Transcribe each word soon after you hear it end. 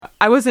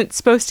I wasn't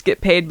supposed to get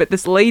paid, but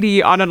this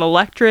lady on an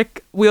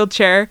electric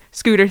wheelchair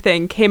scooter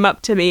thing came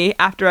up to me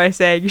after I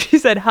sang. She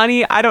said,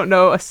 "Honey, I don't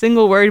know a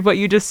single word what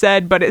you just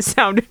said, but it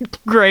sounded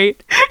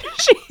great."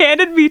 She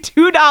handed me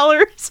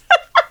 $2.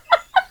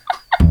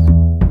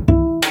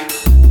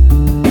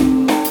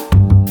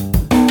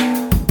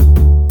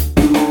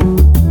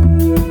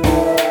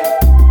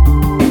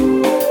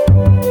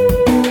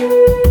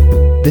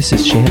 This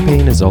is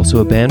Champaign is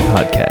Also a Band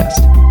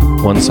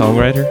podcast. One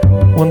songwriter,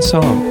 one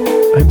song.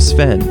 I'm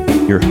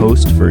Sven, your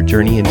host for a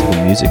journey into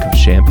the music of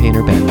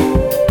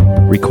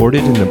Champaign-Urbana.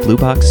 Recorded in the Blue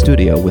Box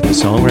studio with a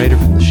songwriter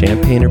from the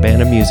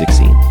Champaign-Urbana music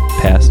scene,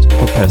 past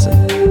or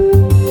present.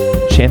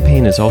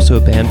 Champaign is Also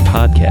a Band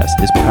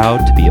podcast is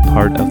proud to be a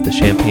part of the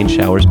Champaign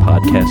Showers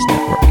Podcast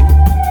Network.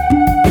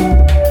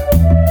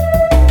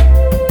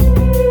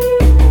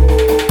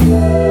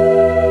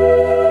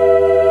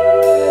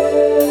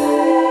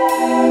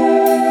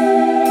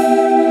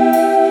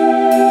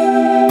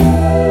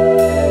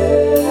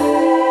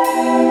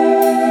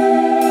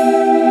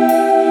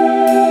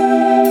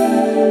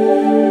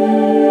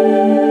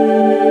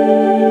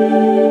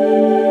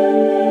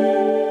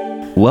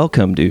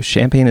 Welcome to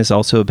Champaign is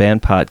Also a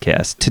Band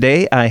podcast.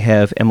 Today I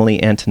have Emily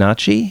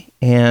Antonacci,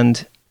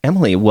 and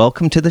Emily,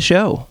 welcome to the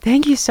show.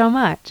 Thank you so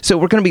much. So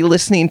we're going to be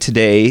listening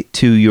today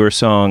to your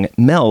song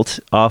Melt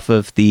off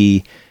of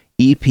the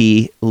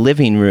EP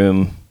Living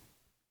Room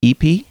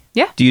EP?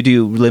 Yeah. Do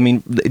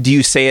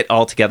you say it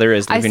all together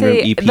as Living Room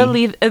EP?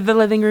 The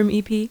Living Room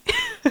EP.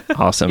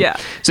 Awesome. Yeah.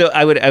 So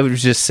I would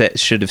just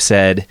should have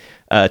said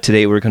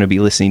today we're going to be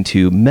listening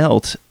to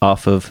Melt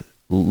off of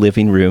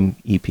Living Room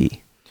EP.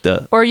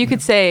 Or you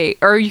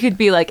could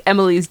be like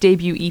Emily's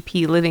debut EP,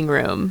 Living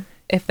Room,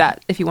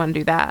 if you want to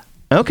do that.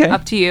 Okay.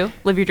 Up to you.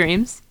 Live your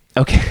dreams.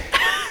 Okay.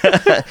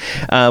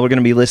 We're going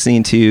to be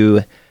listening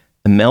to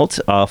Melt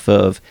off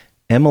of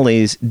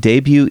Emily's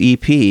debut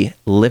EP,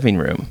 Living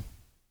Room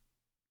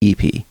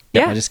EP.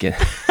 Yeah. I'm just kidding.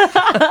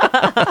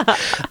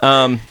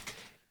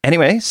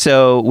 Anyway,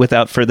 so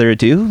without further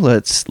ado,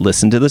 let's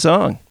listen to the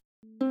song.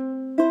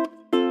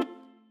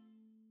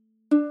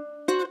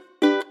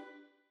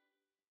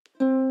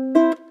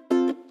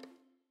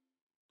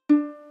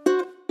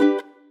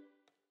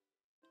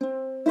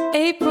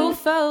 April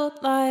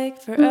felt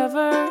like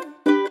forever.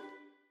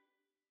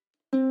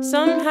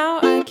 Somehow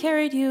I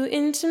carried you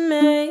into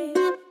May.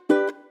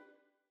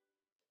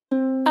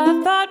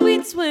 I thought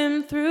we'd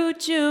swim through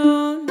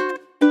June,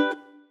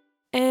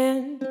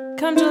 and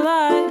come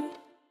July,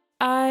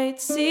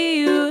 I'd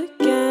see you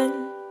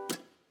again.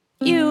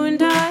 You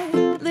and I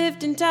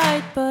lived and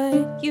died,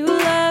 but you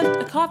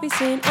left a coffee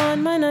stain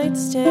on my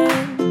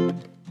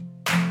nightstand.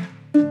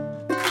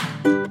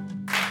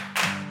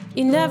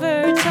 You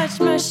never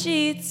touched my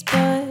sheets,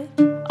 but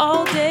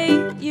all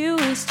day you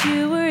wished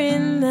you were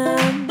in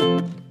them.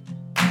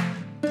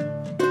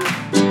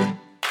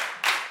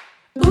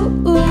 Ooh,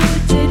 ooh,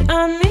 did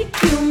I make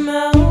you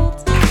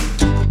melt?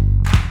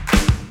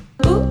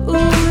 Ooh,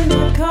 ooh,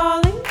 not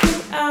calling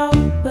you out,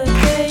 but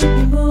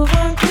baby, move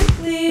on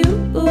quickly.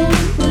 Ooh, ooh,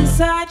 was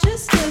I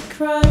just a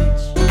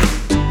crutch?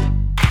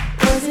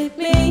 Was it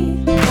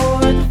me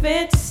or the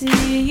fantasy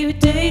you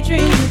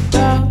daydreamed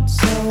about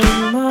so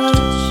much?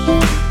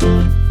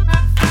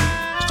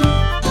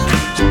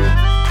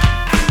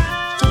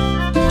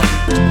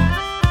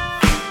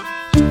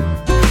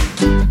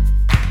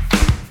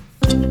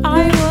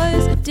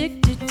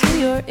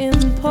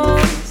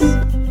 Impulse,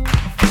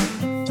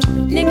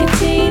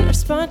 nicotine or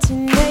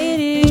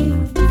spontaneity.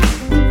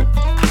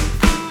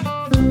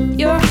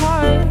 Your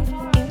heart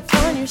inked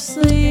on your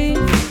sleeve.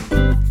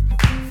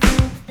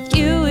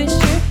 You wish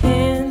your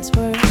hands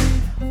were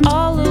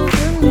all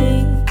over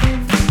me.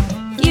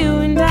 You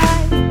and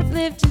I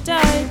lived and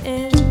died,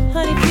 and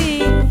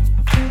honeybee,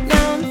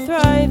 now I'm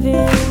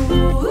thriving.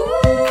 Ooh,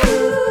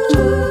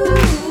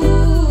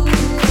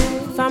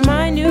 found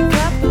my new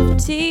cup of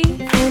tea,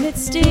 and it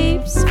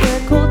steeps where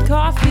cold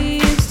coffee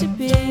used to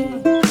be.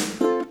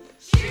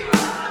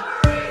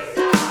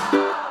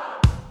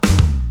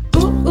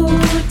 Ooh, ooh,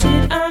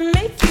 did I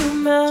make you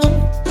melt?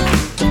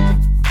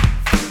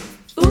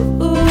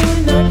 Ooh,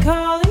 ooh, not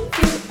calling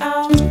you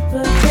out,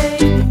 but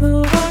baby,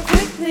 move on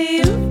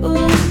quickly. Ooh,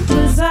 ooh,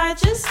 was I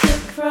just a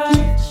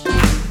crutch?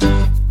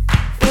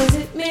 Was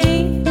it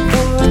me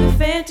or the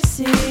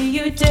fantasy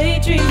you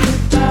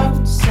daydreamed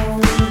about so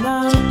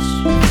much?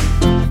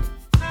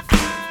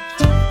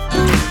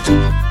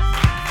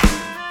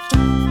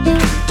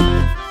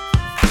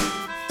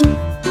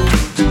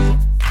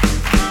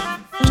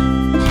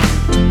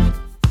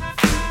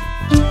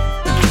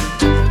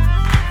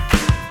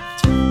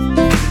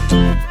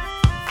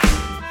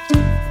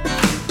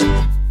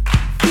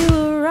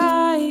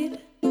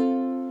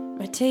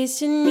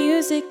 Taste in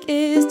music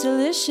is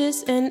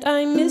delicious, and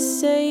I miss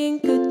saying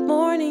good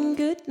morning,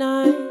 good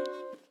night.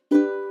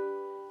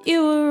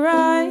 You were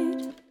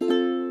right.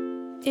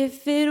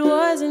 If it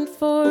wasn't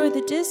for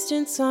the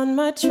distance on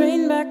my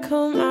train back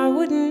home, I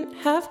wouldn't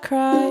have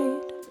cried.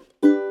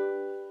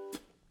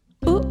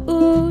 Ooh,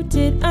 ooh,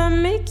 did I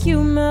make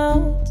you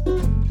melt?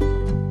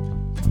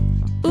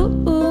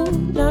 Ooh, ooh,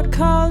 not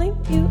calling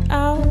you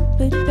out,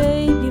 but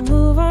baby,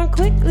 move on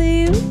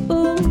quickly.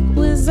 Ooh,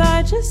 was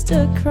I just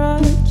a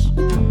crutch?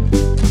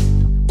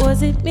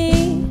 Was it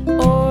me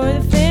or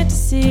the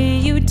fantasy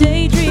you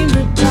daydreamed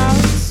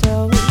about?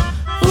 So,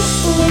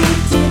 ooh,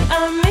 did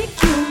I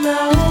make you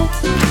melt?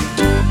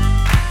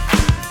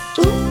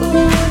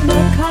 Ooh,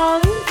 not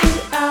calling you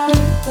out,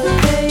 but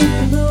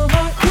baby, move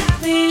on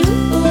quickly.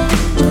 Ooh,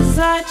 was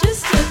I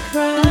just a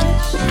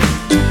crutch?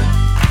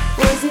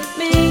 Was it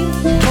me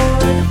or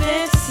the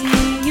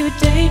fantasy you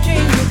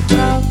daydreamed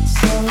about?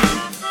 So,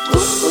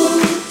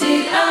 ooh,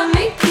 did I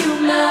make you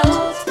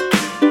melt?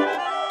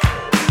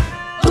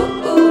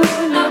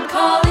 Ooh, not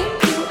calling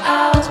you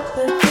out,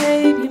 but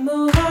baby,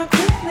 move on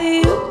quickly.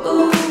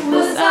 Ooh,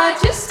 was I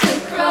just a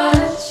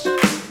crutch?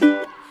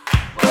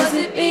 Was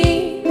it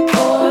me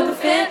or the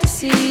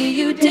fantasy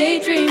you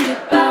daydreamed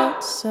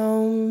about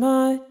so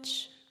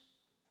much?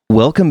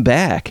 Welcome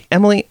back.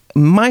 Emily,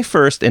 my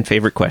first and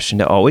favorite question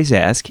to always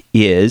ask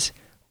is,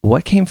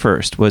 what came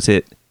first? Was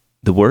it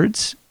the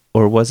words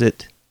or was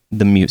it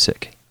the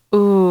music?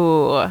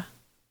 Ooh,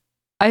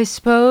 I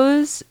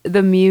suppose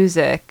the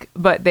music,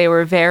 but they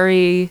were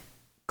very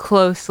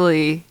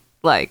closely,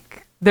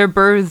 like, their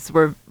births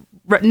were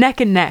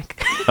neck and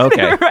neck. Okay.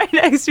 They were right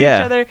next to Yeah.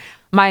 each other.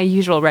 My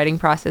usual writing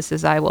process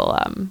is I will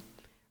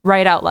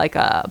write out like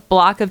a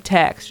block of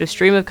text, a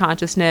stream of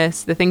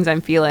consciousness, the things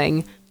I'm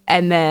feeling,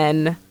 and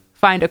then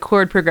find a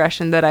chord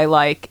progression that I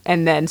like,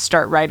 and then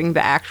start writing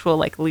the actual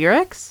like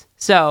lyrics.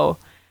 So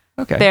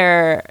Okay.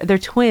 they're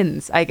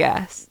twins, I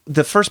guess.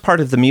 The first part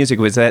of the music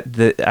was that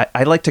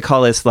I like to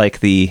call this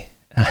like the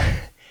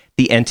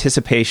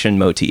anticipation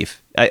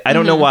motif. I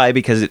don't know why,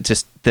 because it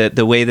just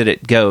the way that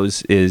it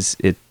goes is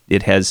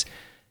it has,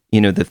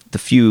 you know, the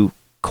few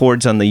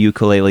chords on the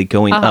ukulele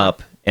going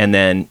up, and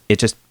then it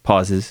just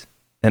pauses,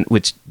 and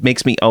which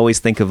makes me always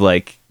think of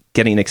like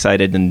getting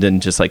excited and then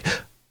just like,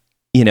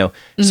 you know.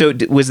 So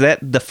was that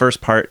the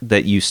first part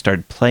that you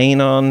started playing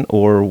on,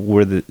 or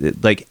were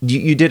like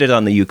you did it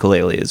on the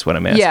ukulele is what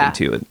I'm asking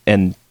too,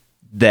 and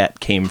that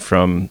came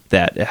from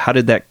that. How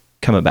did that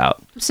come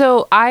about?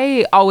 So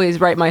I always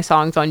write my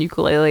songs on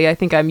ukulele. I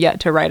think I'm yet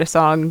to write a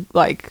song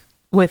like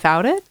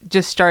without it.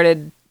 Just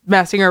started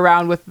messing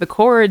around with the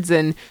chords,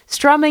 and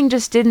strumming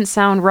just didn't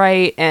sound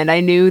right. And I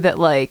knew that,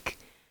 like,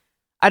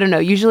 I don't know,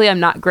 usually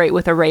I'm not great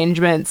with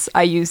arrangements.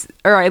 I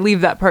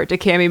leave that part to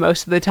Cami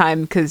most of the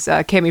time, because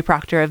Cami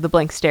Proctor of the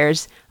Blank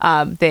Stares,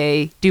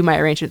 they do my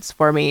arrangements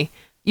for me.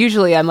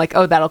 Usually I'm like,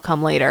 oh, that'll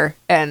come later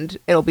and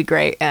it'll be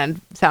great and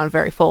sound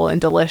very full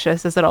and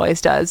delicious, as it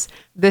always does.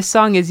 This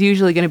song is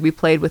usually going to be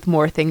played with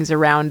more things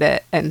around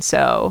it. And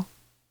so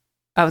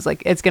I was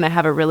like, it's going to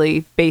have a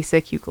really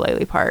basic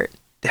ukulele part.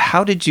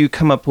 How did you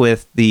come up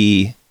with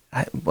it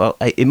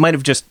might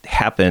have just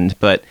happened,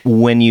 but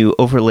when you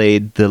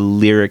overlaid the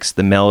lyrics,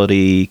 the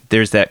melody,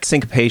 there's that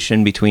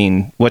syncopation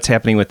between what's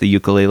happening with the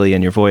ukulele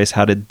and your voice.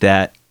 How did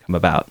that come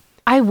about?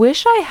 I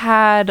wish I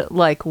had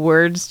like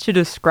words to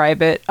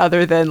describe it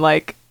other than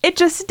like, it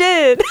just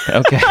did.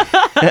 Okay.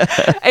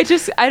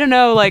 I don't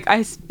know, like,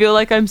 I feel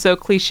like I'm so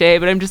cliche,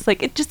 but I'm just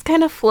like, it just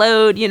kind of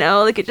flowed, you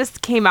know, like it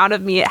just came out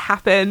of me, it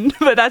happened.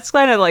 But that's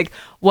kind of like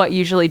what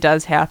usually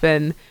does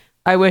happen.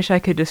 I wish I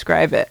could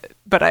describe it,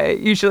 but I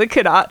usually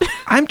cannot.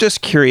 I'm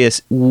just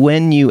curious,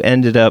 when you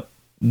ended up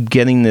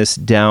getting this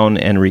down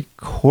and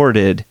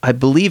recorded, I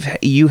believe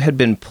you had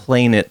been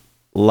playing it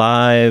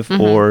live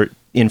or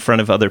in front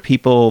of other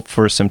people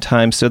for some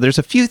time. So there's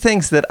a few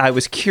things that I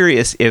was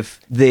curious if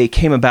they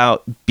came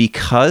about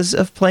because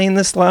of playing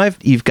this live.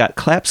 You've got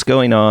claps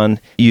going on.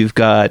 You've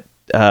got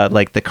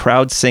like the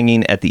crowd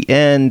singing at the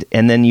end.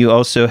 And then you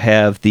also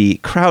have the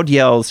crowd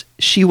yells,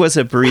 "She was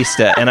a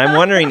barista." And I'm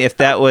wondering if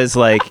that was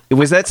like,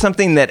 was that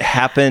something that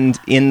happened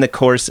in the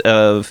course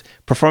of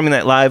performing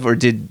that live, or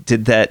did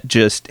that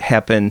just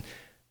happen?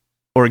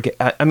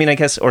 I mean, I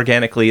guess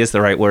organically is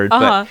the right word,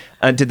 but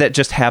did that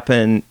just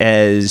happen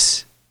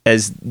as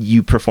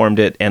you performed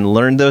it and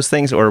learned those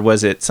things, or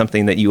was it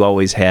something that you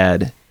always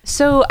had?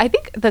 So I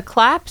think the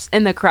claps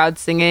and the crowd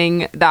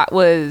singing, that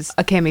was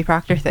a Cami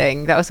Proctor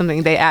thing. That was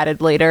something they added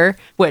later,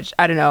 which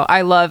I don't know.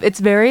 I love. It's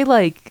very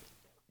like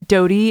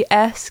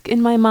Dodie-esque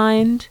in my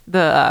mind.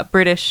 The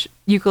British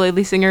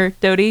ukulele singer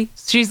Dodie.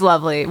 She's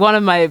lovely. One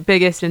of my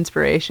biggest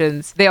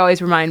inspirations. They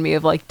always remind me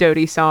of like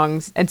Dodie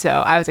songs. And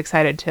so I was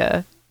excited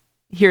to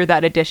hear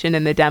that addition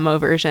in the demo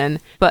version.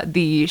 But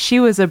the "She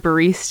was a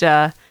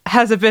barista"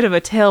 has a bit of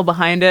a tale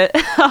behind it.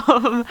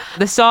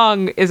 The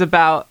song is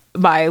about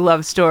my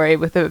love story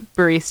with a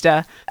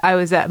barista. I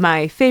was at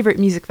my favorite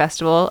music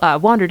festival,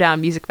 Wander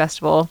Down Music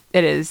Festival.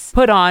 It is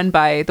put on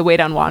by the Way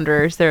Down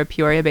Wanderers. They're a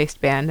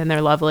Peoria-based band, and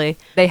they're lovely.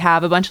 They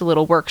have a bunch of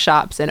little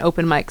workshops and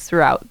open mics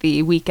throughout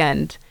the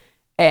weekend,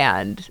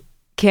 and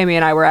Cami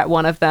and I were at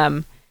one of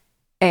them,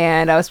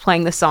 and I was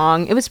playing the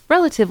song. It was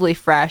relatively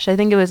fresh. I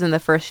think it was in the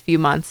first few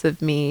months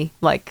of me,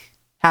 like,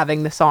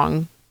 having the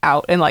song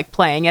out and, like,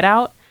 playing it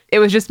out. It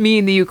was just me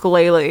and the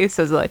ukulele,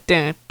 so it was like,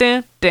 dun,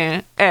 dun,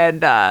 dun,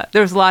 and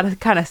there was a lot of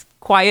kind of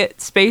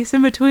quiet space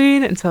in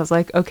between, and so I was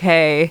like,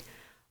 okay,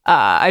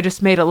 I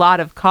just made a lot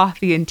of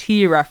coffee and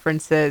tea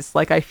references.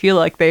 Like, I feel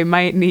like they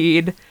might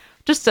need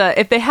just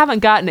if they haven't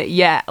gotten it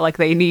yet, like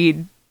they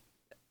need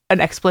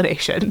an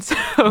explanation. So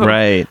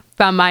Right.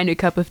 found my new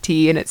cup of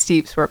tea and it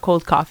steeps where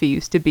cold coffee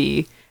used to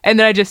be. And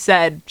then I just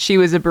said she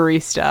was a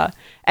barista.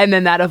 And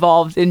then that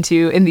evolved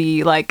into, in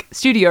the like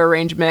studio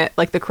arrangement,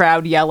 like the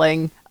crowd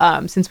yelling,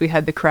 since we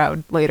had the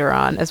crowd later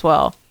on as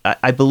well.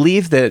 I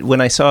believe that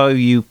when I saw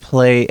you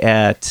play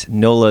at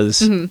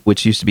Nola's,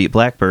 which used to be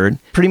Blackbird,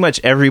 pretty much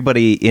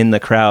everybody in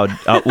the crowd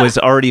was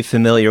already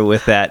familiar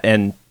with that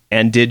and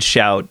did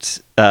shout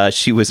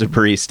she was a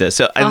barista.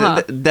 So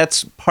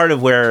that's part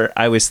of where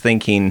I was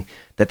thinking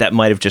that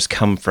might have just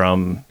come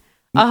from.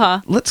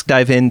 Let's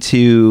dive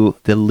into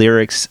the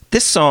lyrics.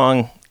 This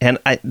song, and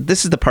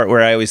this is the part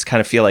where I always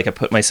kind of feel like I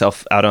put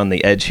myself out on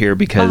the edge here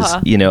because,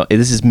 you know,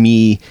 this is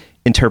me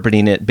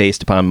interpreting it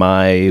based upon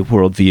my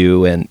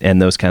worldview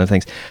and those kind of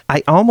things.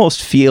 I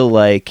almost feel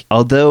like,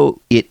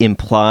 although it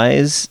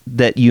implies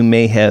that you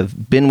may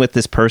have been with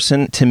this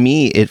person, to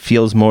me, it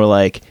feels more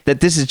like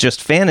that this is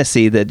just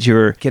fantasy, that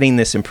you're getting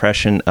this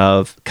impression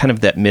of kind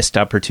of that missed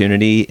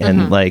opportunity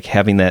and like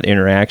having that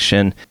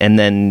interaction. And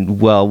then,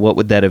 well, what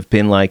would that have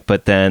been like?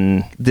 But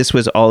then this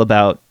was all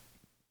about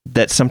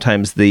that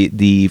sometimes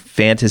the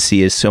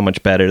fantasy is so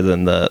much better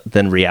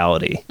than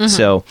reality.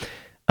 So,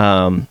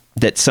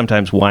 that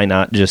sometimes why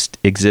not just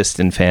exist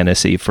in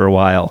fantasy for a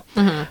while?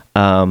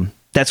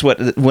 That's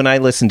what, when I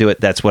listen to it,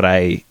 that's what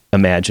I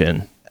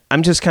imagine.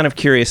 I'm just kind of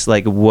curious,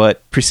 like,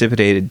 what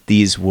precipitated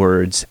these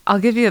words? I'll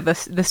give you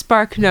the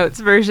Spark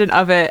Notes version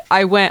of it.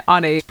 I went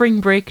on a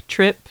spring break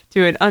trip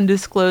to an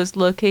undisclosed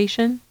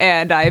location,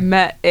 and I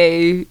met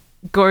a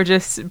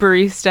gorgeous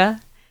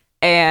barista.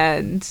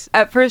 And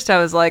at first I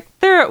was like,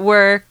 they're at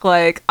work,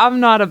 like,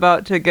 I'm not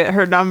about to get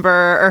her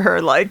number or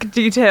her, like,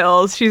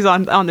 details. She's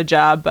on the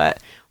job. But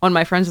one of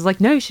my friends was like,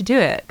 no, you should do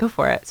it. Go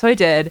for it. So I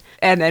did.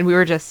 And then we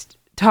were just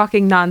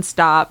talking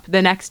nonstop.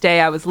 The next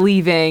day I was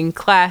leaving.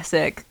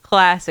 Classic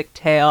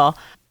tale.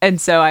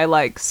 And so I,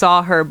 like,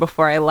 saw her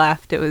before I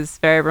left. It was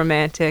very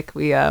romantic.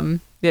 We,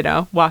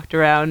 walked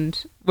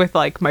around with,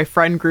 like, my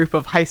friend group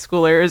of high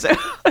schoolers.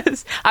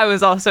 I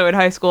was also in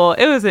high school.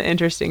 It was an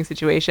interesting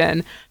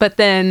situation. But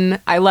then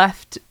I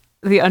left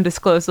the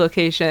undisclosed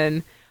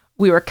location.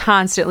 We were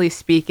constantly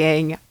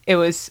speaking. It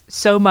was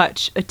so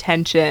much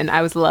attention.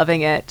 I was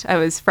loving it. I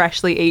was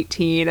freshly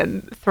 18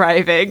 and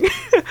thriving.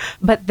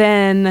 But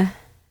then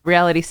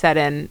reality set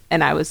in,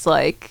 and I was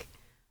like,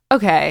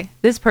 okay,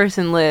 this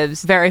person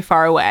lives very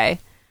far away,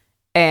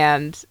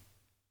 and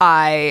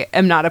I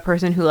am not a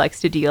person who likes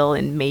to deal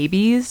in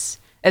maybes,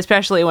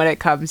 especially when it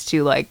comes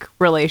to, like,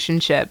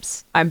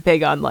 relationships. I'm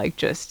big on, like,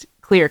 just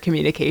clear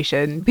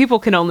communication. People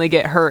can only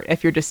get hurt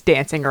if you're just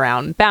dancing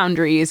around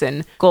boundaries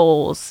and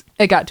goals.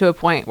 It got to a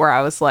point where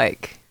I was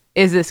like,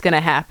 is this going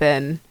to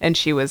happen? And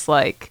she was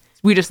like,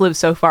 we just live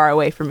so far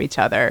away from each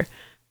other.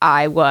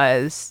 I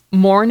was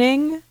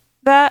mourning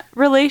that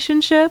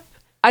relationship.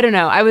 I don't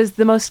know. I was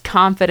the most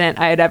confident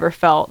I had ever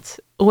felt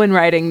when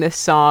writing this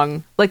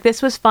song. Like,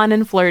 this was fun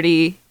and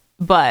flirty,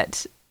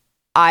 but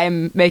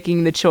I'm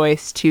making the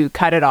choice to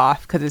cut it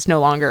off because it's no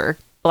longer,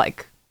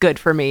 like, good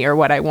for me or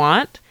what I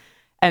want.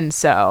 And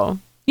so,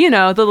 you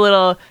know, the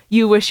little,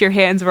 you wish your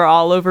hands were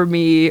all over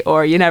me,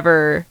 or you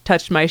never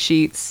touched my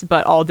sheets,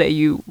 but all day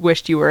you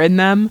wished you were in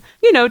them.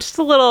 You know, just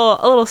a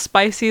little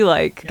spicy,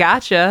 like,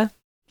 gotcha.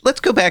 Let's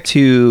go back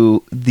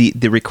to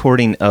the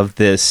recording of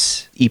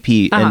this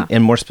EP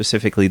and more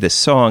specifically this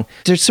song.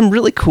 There's some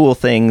really cool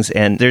things,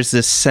 and there's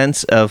this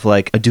sense of,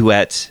 like, a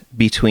duet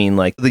between,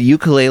 like, the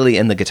ukulele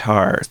and the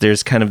guitar.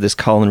 There's kind of this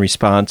call and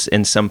response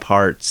in some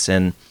parts,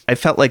 and I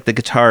felt like the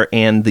guitar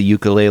and the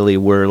ukulele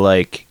were,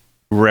 like,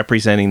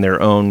 representing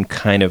their own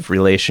kind of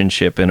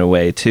relationship in a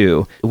way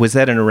too. Was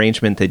that an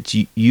arrangement that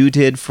you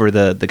did for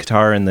the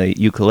guitar and the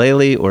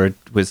ukulele, or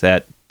was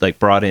that, like,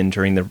 brought in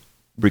during the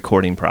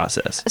recording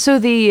process? So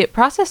the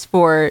process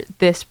for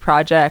this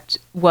project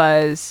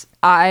was,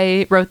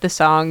 I wrote the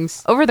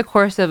songs over the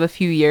course of a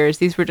few years.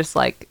 These were just,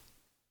 like,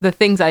 the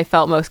things I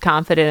felt most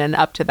confident in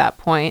up to that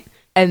point,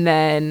 and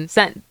then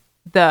sent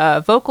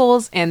the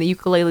vocals and the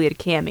ukulele to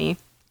Cami,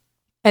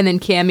 and then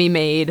Cami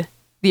made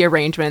the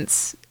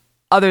arrangements.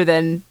 Other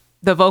than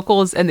the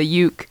vocals and the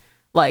uke,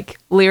 like,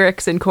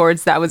 lyrics and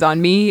chords, that was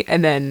on me,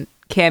 and then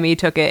Cami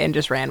took it and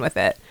just ran with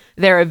it.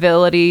 Their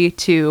ability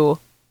to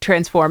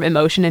transform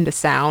emotion into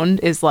sound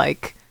is,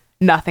 like,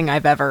 nothing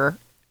I've ever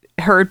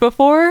heard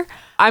before.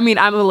 I mean,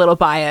 I'm a little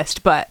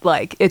biased, but,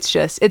 like, it's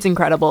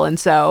incredible. And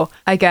so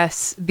I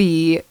guess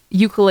the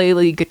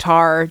ukulele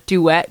guitar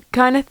duet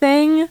kind of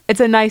thing, it's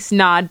a nice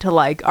nod to,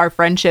 like, our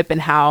friendship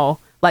and how,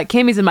 like,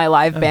 Cami's in my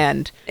live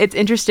band. It's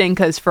interesting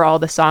because for all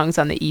the songs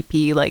on the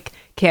EP, like,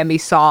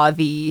 Cami saw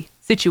the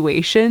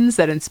situations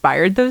that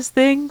inspired those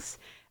things.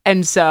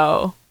 And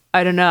so,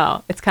 I don't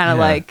know. It's kind of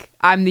like,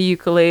 I'm the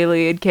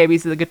ukulele and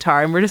Cami's the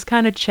guitar, and we're just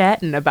kind of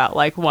chatting about,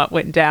 like, what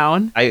went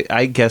down.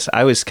 I guess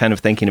I was kind of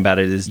thinking about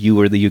it as you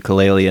were the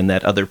ukulele and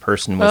that other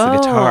person was the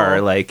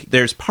guitar. Like,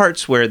 there's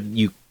parts where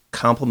you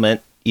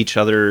complement each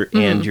other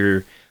and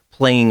you're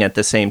playing at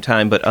the same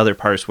time, but other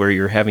parts where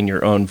you're having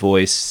your own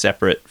voice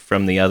separate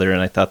from the other. And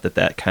I thought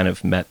that kind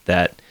of met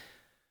that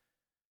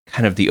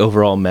kind of the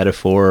overall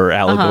metaphor or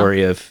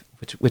allegory of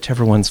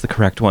whichever one's the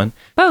correct one.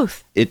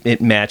 Both. It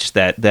matched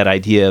that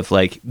idea of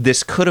like,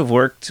 this could have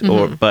worked,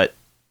 but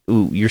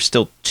you're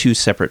still two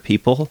separate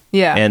people.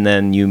 Yeah. And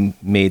then you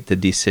made the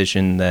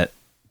decision that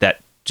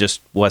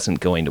just wasn't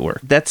going to work.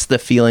 That's the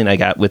feeling I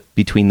got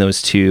between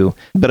those two.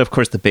 But of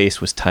course the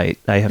bass was tight,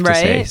 I have to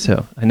say.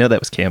 So I know that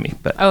was Cami,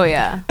 but oh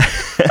yeah.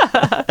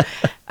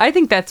 I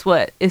think that's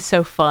what is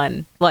so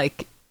fun.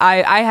 Like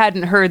I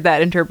hadn't heard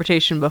that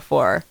interpretation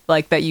before,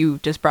 like that you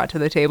just brought to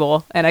the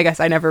table. And I guess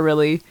I never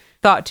really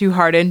thought too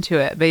hard into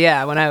it. But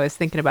yeah, when I was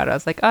thinking about it, I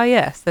was like, oh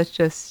yes, that's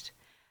just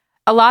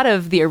a lot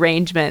of the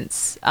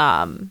arrangements,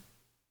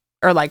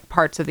 or like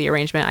parts of the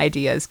arrangement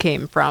ideas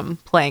came from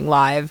playing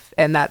live,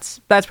 and that's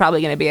probably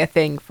going to be a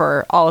thing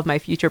for all of my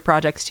future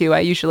projects too.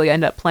 I usually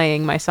end up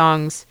playing my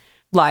songs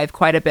live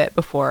quite a bit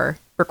before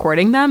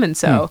recording them, and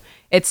so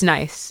it's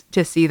nice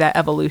to see that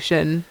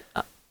evolution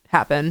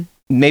happen.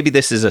 Maybe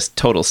this is a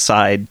total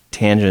side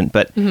tangent,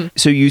 but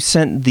so you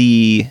sent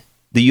the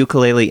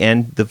ukulele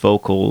and the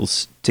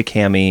vocals to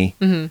Cami.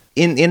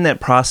 In that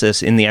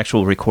process, in the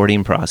actual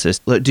recording process,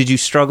 did you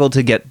struggle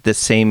to get the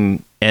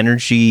same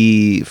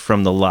energy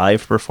from the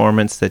live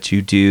performance that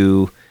you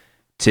do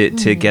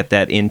to get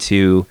that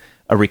into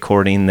a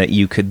recording that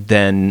you could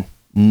then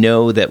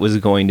know that was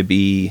going to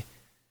be?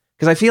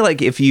 Because I feel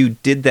like if you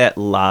did that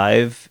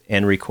live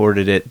and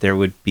recorded it, it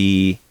would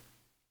be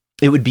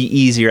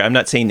easier. I'm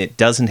not saying it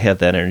doesn't have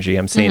that energy.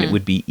 I'm saying it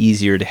would be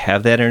easier to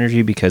have that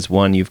energy because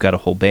one, you've got a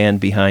whole band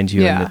behind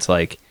you, and it's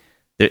like,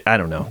 I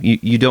don't know,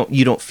 you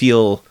don't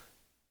feel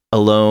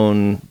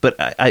alone. But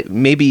I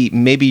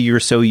maybe you're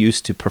so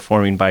used to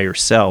performing by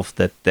yourself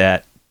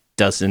that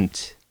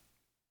doesn't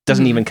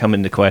even come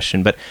into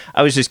question. But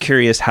I was just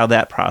curious how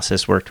that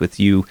process worked with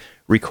you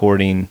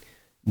recording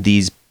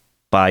these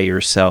by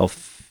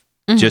yourself,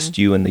 just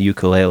you and the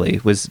ukulele.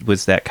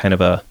 Was that kind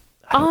of a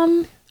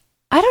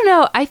I don't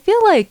know. I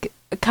feel like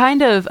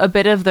kind of a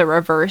bit of the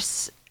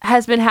reverse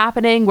has been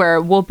happening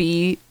where we'll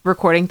be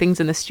recording things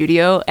in the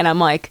studio and I'm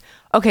like,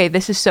 okay,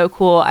 this is so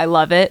cool. I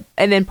love it.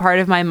 And then part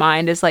of my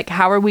mind is like,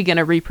 how are we going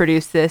to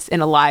reproduce this in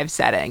a live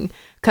setting?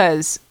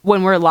 Because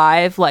when we're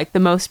live, like the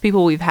most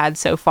people we've had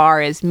so far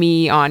is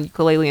me on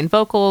ukulele and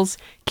vocals,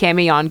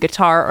 Cami on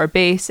guitar or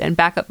bass and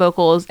backup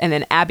vocals, and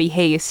then Abby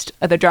Haste,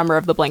 the drummer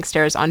of the Blank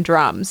Stares, on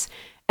drums.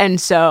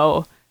 And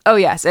so, oh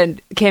yes, and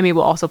Cami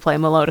will also play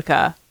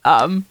melodica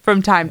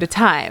from time to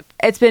time.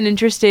 It's been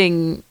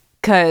interesting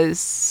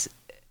because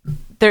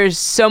there's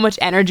so much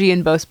energy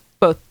in both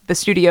the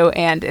studio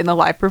and in the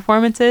live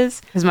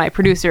performances. Because my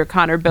producer,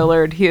 Connor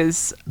Billard, he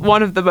is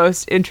one of the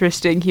most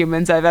interesting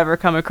humans I've ever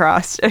come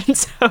across. And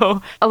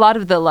so a lot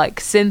of the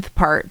like synth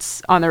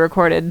parts on the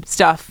recorded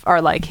stuff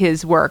are like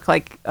his work,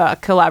 like a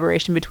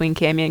collaboration between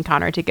Cami and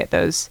Connor to get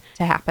those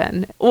to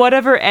happen.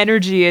 Whatever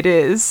energy it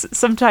is,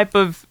 some type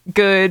of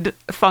good,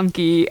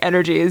 funky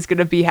energy is going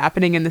to be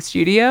happening in the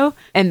studio.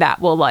 And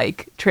that will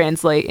like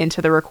translate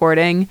into the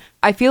recording.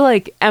 I feel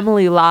like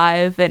Emily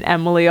Live and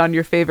Emily on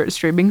your favorite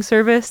streaming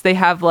service, they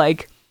have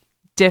like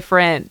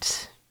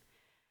different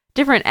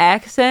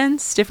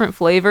accents, different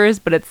flavors,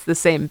 but it's the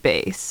same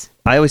bass.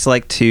 I always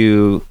like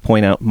to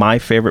point out my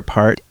favorite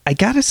part. I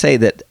gotta say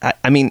that,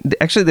 I mean,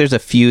 actually there's a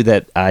few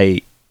that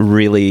I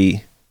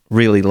really,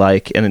 really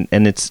like, and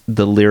it's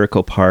the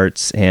lyrical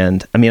parts.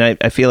 And I mean,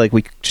 I feel like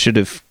we should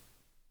have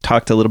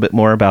talked a little bit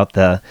more about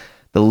the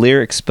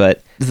lyrics,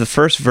 but the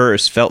first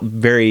verse felt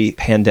very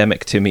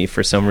pandemic to me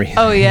for some reason.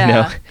 Oh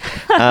yeah.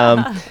 You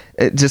know?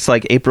 Just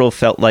like April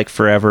felt like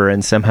forever,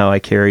 and somehow I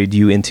carried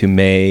you into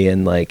May,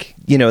 and like,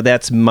 you know,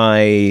 that's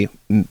my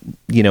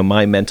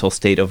mental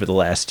state over the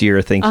last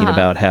year, thinking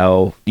about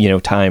how, you know,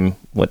 time,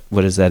 what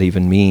does that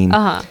even mean?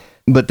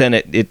 But then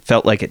it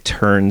felt like it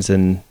turns,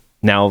 and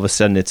now all of a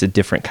sudden it's a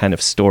different kind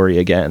of story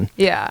again.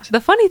 Yeah.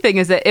 The funny thing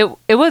is that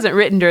it wasn't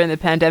written during the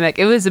pandemic.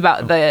 It was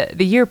about the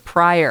year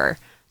prior.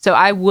 So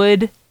I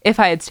would, if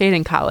I had stayed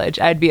in college,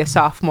 I'd be a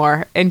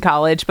sophomore in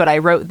college, but I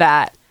wrote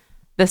that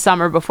the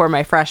summer before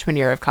my freshman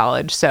year of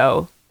college.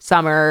 So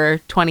summer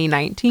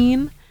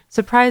 2019,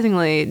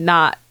 surprisingly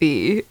not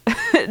the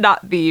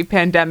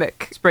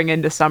pandemic spring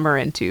into summer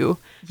into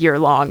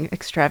year-long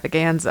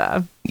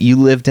extravaganza. You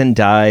lived and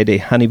died, a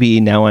honeybee,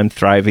 now I'm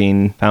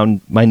thriving,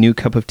 found my new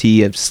cup of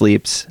tea of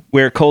sleeps,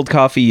 where cold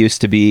coffee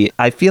used to be.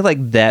 I feel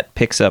like that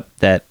picks up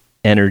that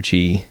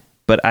energy.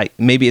 But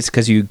maybe it's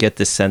because you get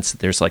the sense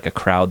that there's like a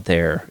crowd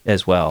there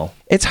as well.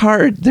 It's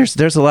hard.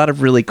 There's a lot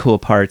of really cool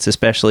parts,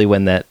 especially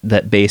when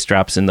that bass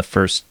drops in the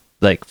first,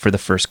 like for the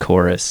first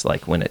chorus,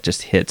 like when it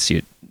just hits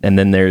you. And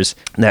then there's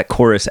that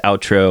chorus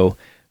outro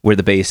where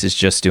the bass is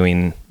just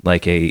doing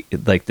like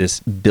this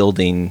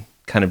building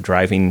kind of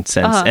driving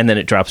sense, and then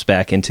it drops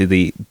back into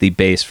the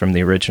bass from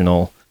the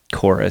original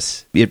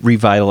chorus. It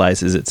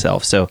revitalizes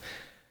itself. So I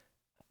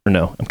don't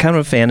know. I'm kind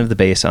of a fan of the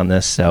bass on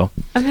this. So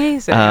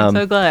amazing. I'm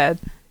so glad.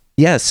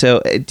 Yeah,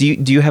 so do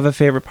you have a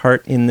favorite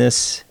part in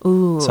this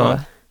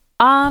song?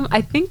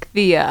 I think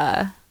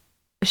the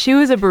She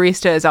Was a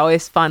Barista is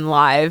always fun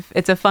live.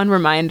 It's a fun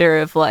reminder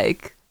of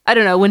like, I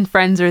don't know, when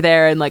friends are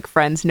there and like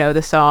friends know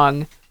the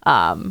song.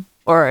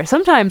 Or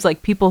sometimes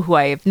like people who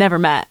I've never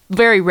met,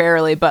 very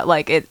rarely, but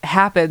like it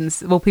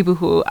happens. Well, people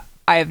who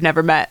I have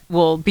never met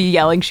will be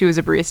yelling She Was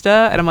a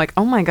Barista. And I'm like,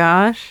 oh my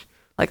gosh.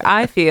 Like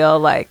I feel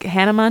like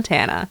Hannah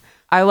Montana.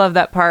 I love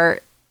that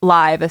part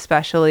live,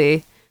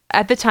 especially.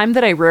 At the time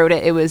that I wrote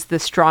it, it was the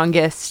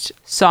strongest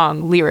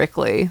song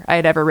lyrically I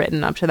had ever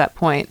written up to that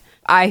point.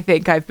 I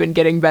think I've been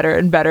getting better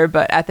and better,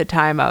 but at the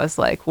time I was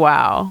like,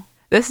 wow,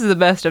 this is the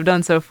best I've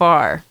done so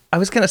far. I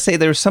was going to say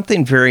there was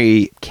something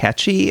very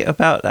catchy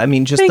about, I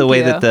mean, just Thank the way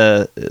you.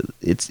 that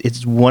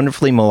it's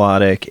wonderfully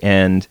melodic,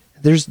 and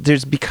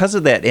there's because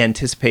of that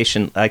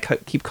anticipation, I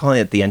keep calling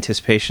it the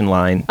anticipation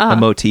line, a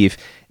motif.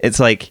 It's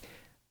like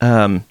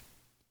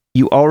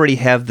you already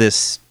have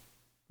this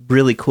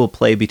really cool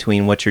play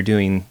between what you're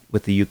doing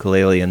with the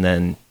ukulele and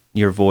then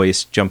your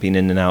voice jumping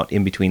in and out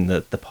in between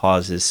the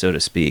pauses, so to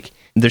speak.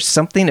 There's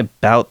something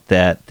about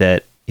that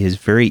is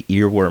very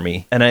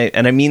earwormy, and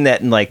I mean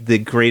that in like the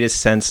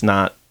greatest sense,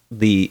 not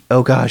the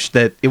oh gosh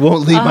that it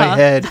won't leave my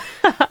head.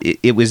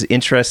 It was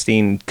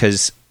interesting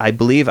because I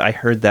believe I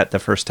heard that the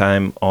first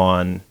time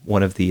on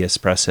one of the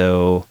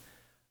Espresso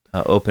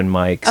open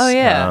mics. Oh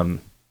yeah,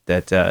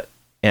 that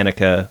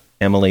Annika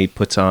Emily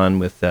puts on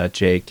with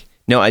Jake.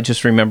 No, I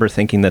just remember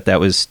thinking that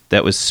was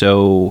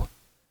so,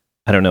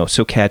 I don't know,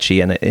 so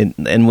catchy,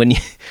 and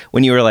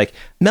when you were like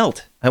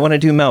Melt, I want to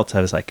do Melt,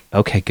 I was like,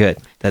 okay, good.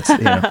 That's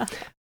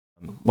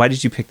Why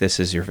did you pick this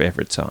as your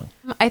favorite song?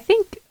 I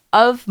think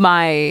of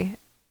my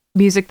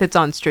music that's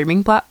on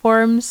streaming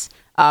platforms,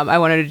 I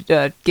wanted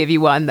to give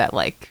you one that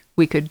like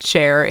we could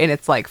share in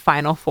its like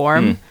final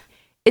form.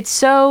 It's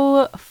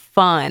so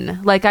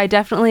fun. Like I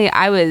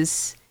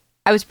was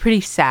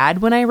pretty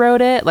sad when I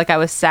wrote it. Like I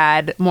was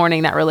sad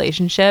mourning that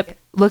relationship.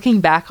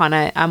 Looking back on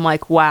it, I'm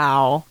like,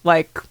 wow,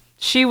 like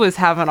she was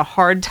having a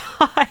hard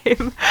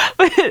time.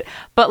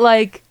 but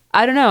like,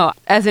 I don't know,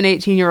 as an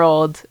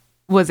 18-year-old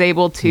was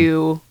able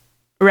to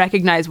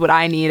recognize what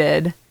I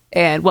needed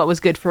and what was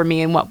good for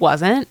me and what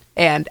wasn't,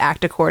 and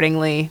act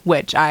accordingly,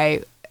 which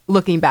I,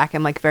 looking back,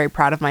 am like very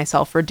proud of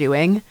myself for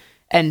doing.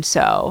 And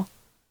so,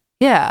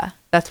 yeah,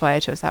 that's why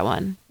I chose that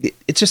one.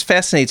 It just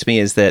fascinates me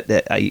is that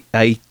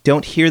I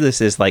don't hear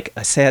this as like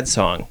a sad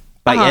song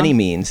by any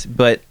means,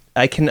 but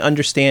I can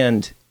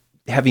understand,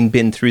 having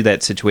been through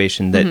that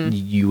situation, that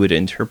you would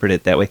interpret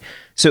it that way.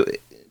 So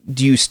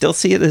do you still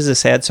see it as a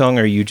sad song,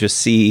 or you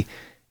just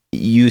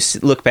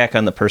look back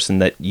on the person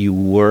that you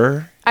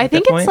were? I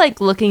think it's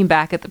like looking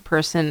back at the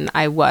person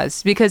I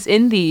was, because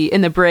in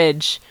the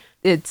bridge,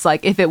 it's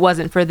like, if it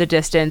wasn't for the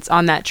distance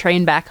on that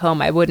train back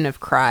home, I wouldn't have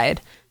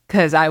cried,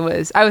 because I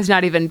was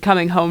not even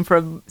coming home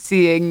from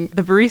seeing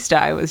the barista.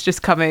 I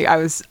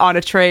was on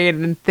a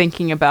train and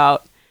thinking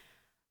about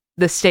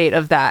the state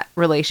of that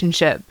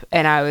relationship,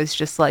 and I was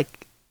just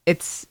like,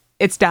 it's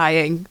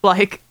dying.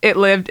 Like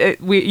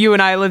you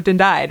and I lived and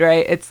died,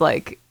 right? It's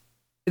like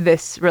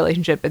this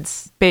relationship,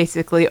 it's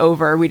basically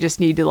over. We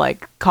just need to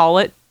like call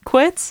it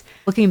quits.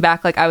 Looking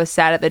back, like I was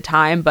sad at the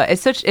time, but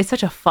it's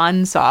such a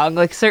fun song.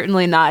 Like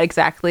certainly not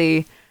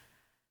exactly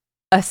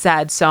a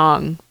sad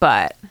song,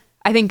 but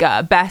I think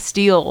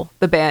Bastille,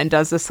 the band,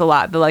 does this a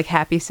lot. The like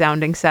happy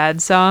sounding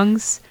sad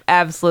songs.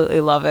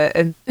 Absolutely love it.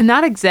 And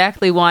not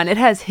exactly one. It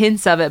has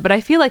hints of it, but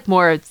I feel like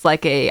more it's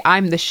like a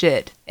I'm the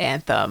shit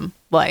anthem.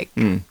 Like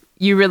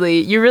you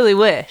really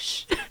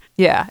wish.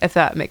 Yeah, if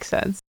that makes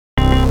sense.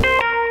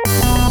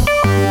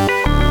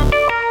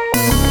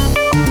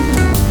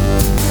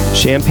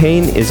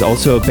 Champaign is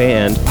Also a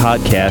Band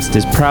podcast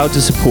is proud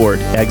to support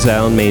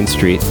Exile on Main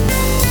Street.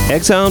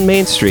 Exile on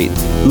Main Street,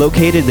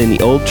 located in the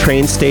old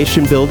train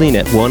station building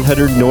at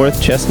 100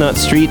 North Chestnut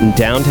Street in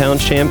downtown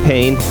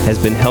Champaign, has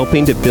been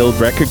helping to build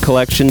record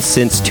collections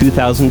since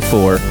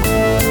 2004.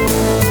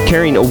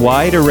 Carrying a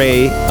wide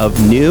array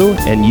of new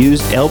and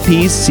used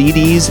LPs,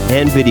 CDs,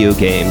 and video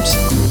games.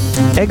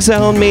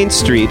 Exile on Main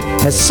Street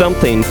has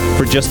something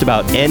for just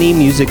about any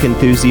music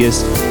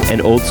enthusiast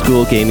and old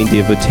school gaming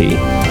devotee.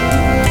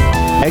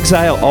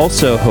 Exile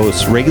also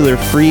hosts regular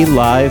free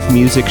live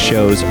music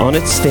shows on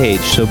its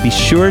stage, so be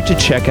sure to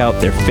check out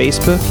their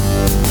Facebook,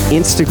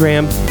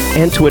 Instagram,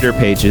 and Twitter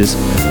pages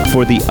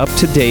for the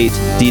up-to-date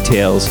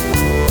details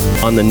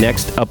on the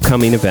next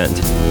upcoming event.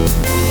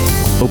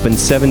 Open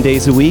 7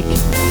 days a week,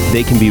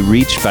 they can be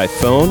reached by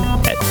phone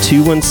at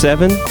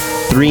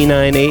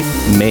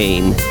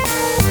 217-398-MAIN.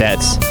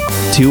 That's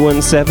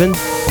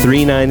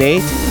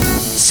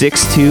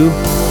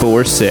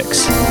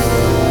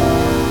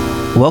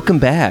 217-398-6246. Welcome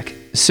back.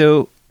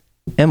 So,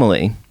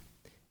 Emily,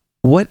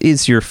 what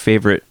is your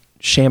favorite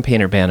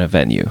Champaign-Urbana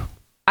venue?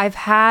 I've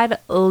had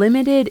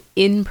limited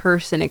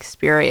in-person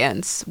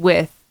experience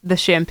with the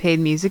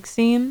Champaign music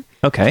scene.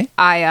 Okay.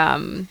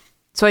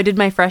 So I did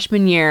my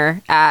freshman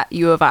year at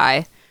U of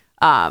I.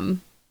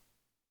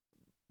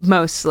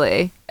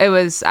 Mostly. I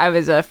was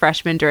a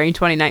freshman during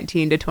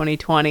 2019 to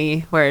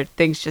 2020, where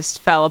things just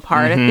fell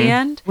apart at the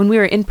end. When we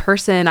were in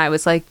person, I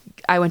was like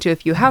I went to a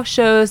few house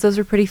shows. Those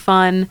were pretty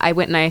fun. I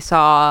went and I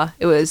saw,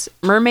 it was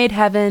Mermaid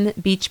Heaven,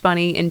 Beach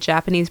Bunny, and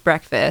Japanese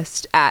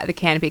Breakfast at the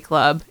Canopy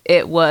Club.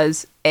 It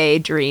was a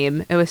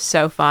dream. It was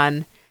so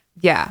fun.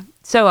 Yeah,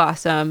 so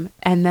awesome.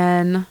 And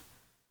then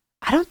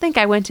I don't think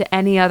I went to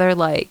any other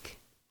like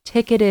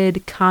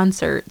ticketed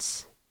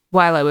concerts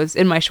while I was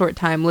in my short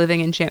time living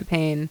in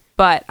Champaign,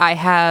 but I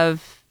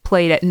have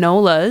played at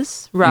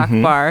Nola's Rock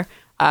Bar.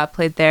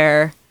 Played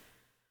there.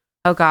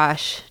 Oh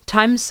gosh,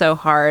 time's so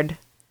hard.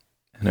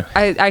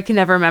 I can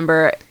never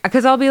remember,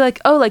 because I'll be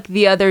like, oh, like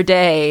the other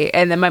day,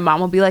 and then my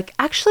mom will be like,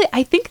 actually,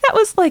 I think that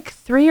was like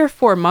 3 or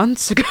 4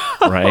 months ago.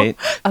 Right.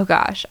 Oh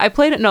gosh, I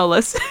played at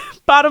Nola's.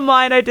 Bottom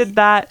line, I did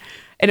that,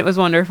 and it was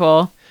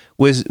wonderful.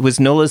 Was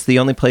Nola's the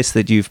only place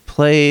that you've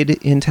played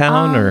in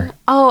town, or?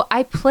 Oh,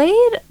 I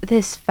played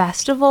this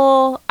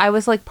festival. I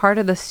was like part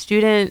of the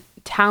student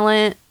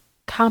talent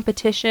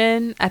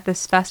competition at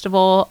this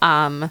festival.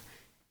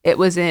 It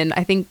was in,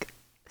 I think,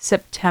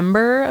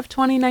 September of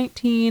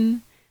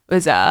 2019. It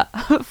was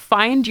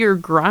Find Your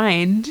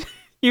Grind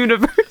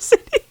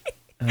University.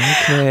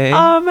 Okay.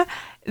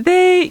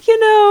 They, you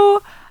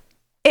know,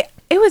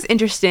 it was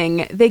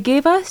interesting. They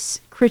gave us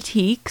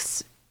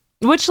critiques,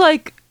 which,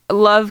 like,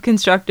 love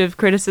constructive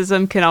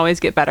criticism can always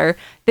get better.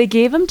 They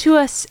gave them to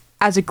us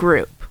as a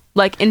group.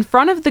 Like, in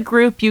front of the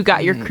group, you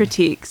got your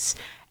critiques.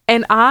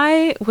 And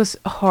I was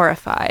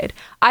horrified.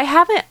 I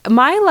haven't,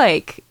 my,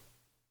 like,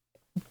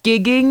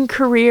 gigging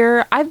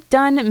career, I've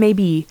done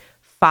maybe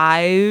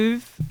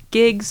 5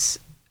 gigs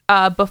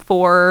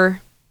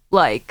before,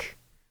 like,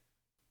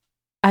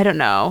 I don't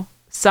know,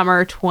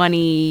 summer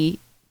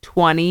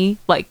 2020,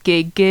 like,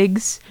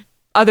 gigs.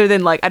 Other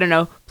than, like, I don't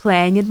know,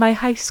 playing in my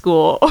high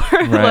school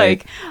or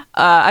like,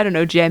 I don't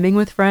know, jamming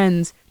with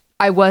friends.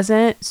 I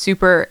wasn't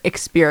super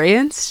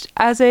experienced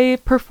as a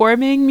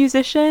performing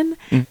musician.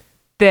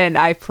 Then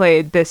I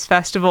played this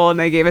festival and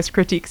they gave us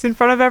critiques in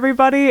front of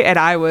everybody, and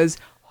I was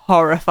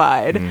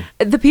horrified.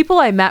 The people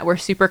I met were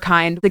super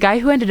kind. The guy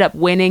who ended up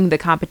winning the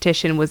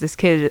competition was this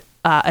kid,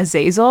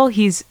 Azazel.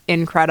 He's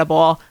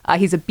incredible.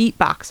 He's a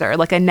beatboxer,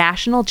 like a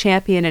national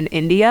champion in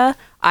India.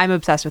 I'm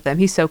obsessed with him.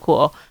 He's so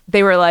cool.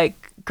 They were like,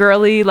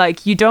 girly,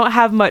 like, you don't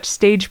have much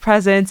stage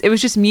presence. It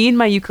was just me and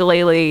my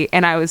ukulele,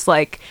 and I was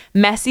like,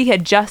 Messy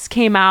had just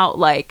came out.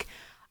 Like,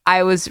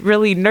 I was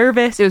really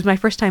nervous. It was my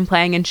first time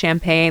playing in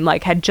Champaign,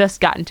 like, had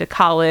just gotten to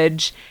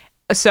college.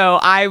 So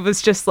I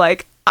was just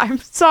like, I'm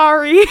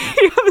sorry.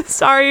 I'm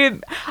sorry.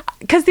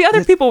 Because the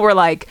other people were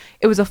like,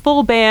 it was a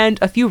full band,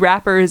 a few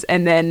rappers,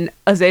 and then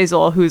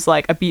Azazel, who's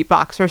like a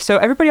beatboxer. So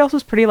everybody else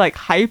was pretty like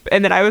hype.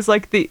 And then I was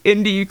like the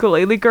indie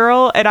ukulele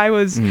girl, and I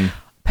was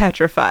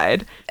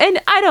petrified. And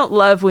I don't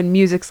love when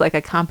music's like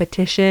a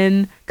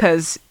competition,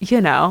 because,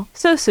 you know,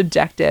 so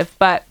subjective.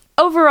 But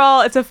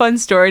overall, it's a fun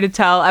story to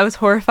tell. I was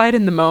horrified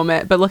in the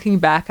moment, but looking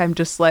back, I'm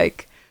just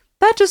like,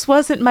 that just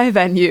wasn't my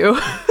venue.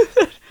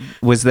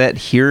 Was that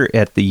here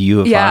at the U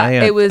of I? Yeah,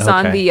 it was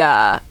on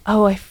the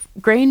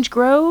Grange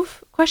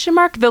Grove ?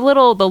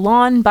 The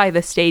lawn by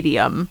the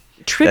stadium.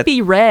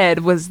 Trippie Redd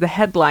was the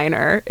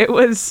headliner. It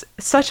was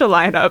such a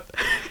lineup.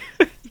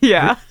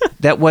 Yeah.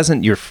 That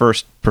wasn't your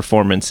first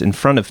performance in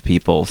front of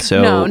people,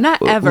 so no,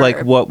 not ever.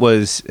 Like, what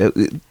was?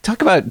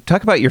 Talk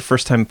about your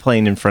first time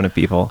playing in front of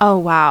people. Oh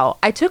wow!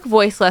 I took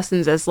voice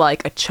lessons as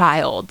like a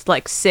child,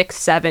 like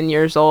 6-7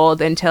 years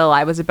old, until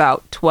I was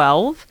about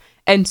 12,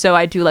 and so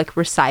I do like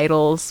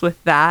recitals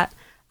with that.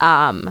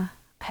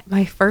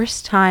 My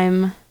first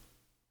time,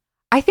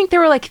 I think there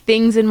were like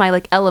things in my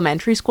like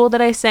elementary school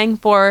that I sang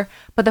for,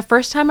 but the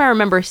first time I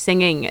remember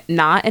singing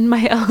not in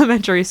my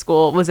elementary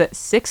school was at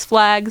Six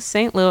Flags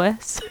St.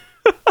 Louis.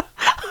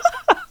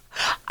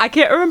 I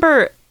can't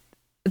remember.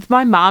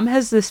 My mom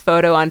has this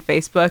photo on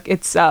Facebook.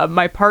 It's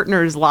my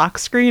partner's lock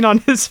screen on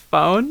his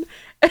phone.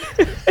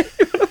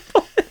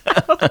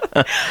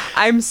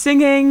 I'm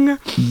singing.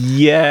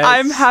 Yes.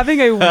 I'm having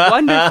a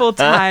wonderful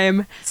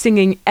time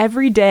singing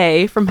every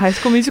day from High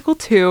School Musical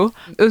 2.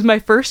 It was my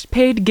first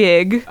paid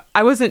gig.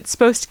 I wasn't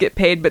supposed to get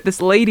paid, but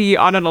this lady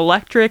on an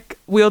electric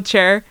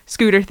wheelchair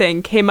scooter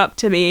thing came up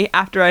to me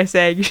after I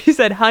sang. She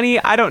said, "Honey,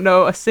 I don't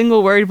know a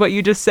single word what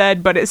you just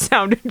said, but it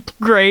sounded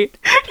great."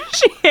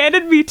 She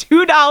handed me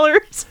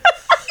 $2.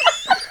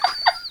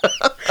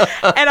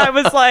 And I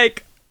was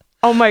like,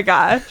 oh my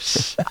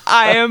gosh,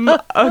 I am a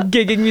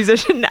gigging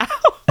musician now.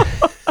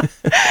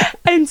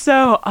 And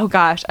so, oh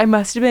gosh, I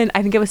must have been,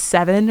 I think it was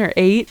 7 or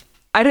 8.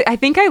 I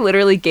think I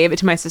literally gave it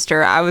to my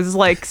sister. I was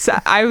like,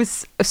 I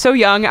was so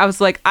young. I was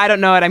like, I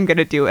don't know what I'm going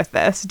to do with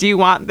this. Do you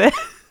want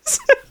this?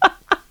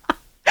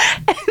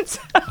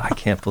 I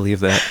can't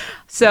believe that.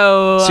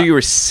 So you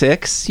were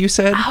 6, you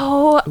said?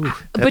 Oh, ooh,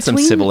 that's some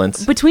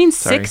sibilance. Between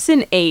 6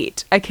 and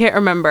 8. I can't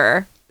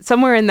remember.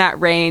 Somewhere in that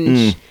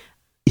range.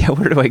 Yeah,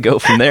 where do I go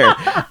from there?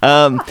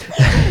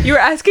 You were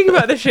asking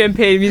about the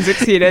Champaign music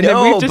scene, and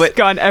then we've just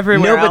gone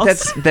everywhere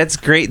else. But that's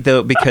great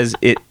though, because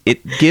it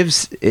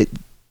gives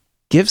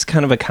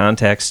kind of a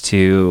context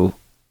to,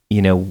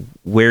 you know,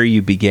 where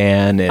you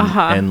began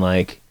and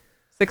like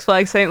Six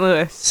Flags St.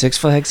 Louis. Six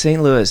Flags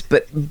St. Louis.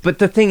 But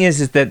the thing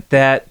is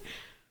that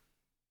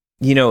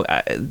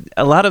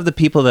a lot of the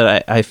people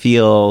that I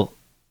feel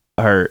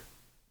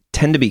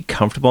tend to be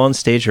comfortable on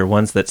stage are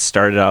ones that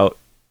started out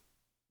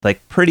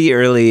like pretty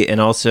early and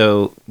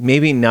also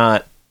maybe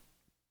not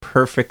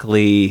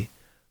perfectly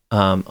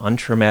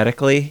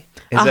untraumatically.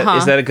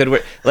 Is that a good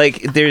word?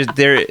 Like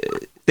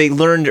they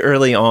learned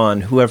early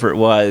on, whoever it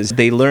was,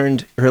 they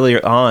learned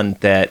earlier on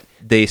that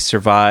they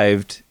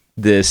survived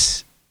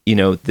this,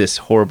 this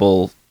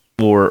horrible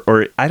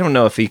or I don't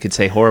know if you could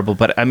say horrible,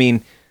 but I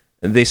mean,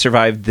 they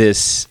survived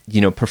this,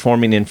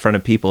 performing in front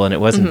of people, and it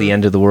wasn't the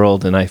end of the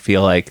world. And I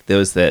feel like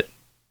those that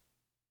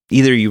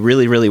either you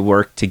really, really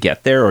worked to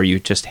get there, or you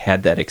just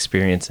had that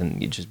experience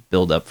and you just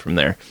build up from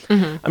there.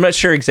 Mm-hmm. I'm not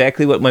sure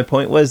exactly what my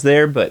point was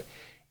there, but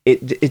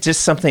it's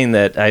just something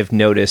that I've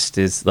noticed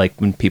is like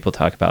when people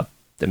talk about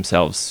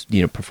themselves,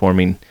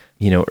 performing,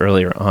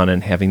 earlier on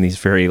and having these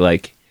very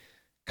like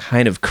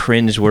kind of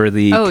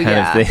cringeworthy of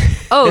thing.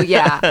 Oh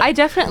yeah. I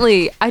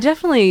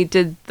definitely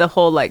did the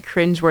whole like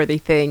cringeworthy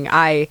thing.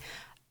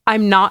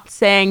 I'm not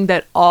saying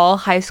that all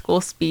high school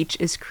speech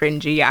is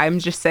cringy. I'm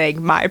just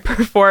saying my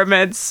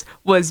performance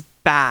was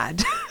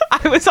bad.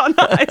 I was on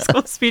the high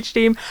school speech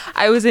team.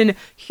 I was in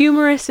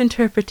humorous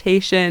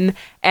interpretation,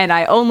 and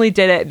I only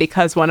did it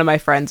because one of my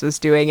friends was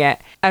doing it.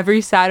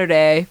 Every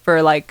Saturday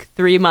for like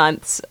 3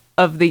 months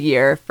of the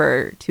year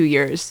for 2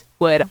 years,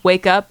 would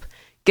wake up,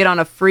 get on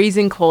a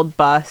freezing cold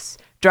bus,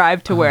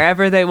 drive to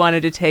wherever they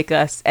wanted to take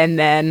us, and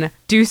then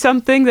do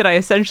something that I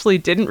essentially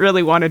didn't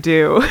really want to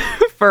do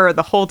for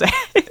the whole day.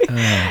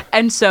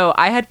 And so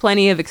I had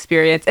plenty of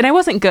experience, and I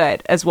wasn't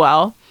good as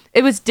well.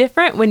 It was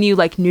different when you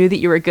like knew that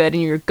you were good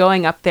and you were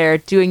going up there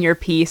doing your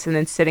piece and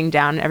then sitting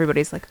down and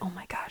everybody's like, oh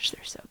my gosh,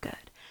 they're so good.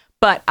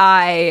 But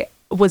I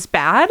was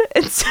bad.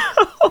 And so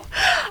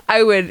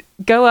I would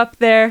go up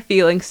there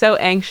feeling so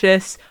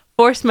anxious,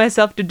 force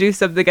myself to do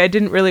something I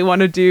didn't really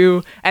want to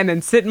do, and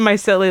then sit in my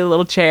silly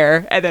little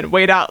chair and then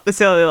wait out the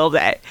silly little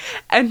day.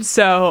 And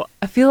so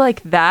I feel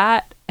like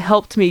that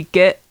helped me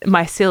get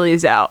my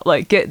sillies out,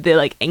 like get the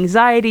like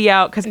anxiety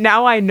out, because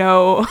now I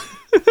know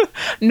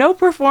no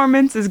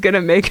performance is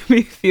gonna make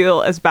me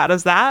feel as bad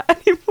as that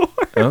anymore.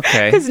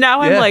 Okay. Because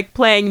now I'm like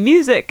playing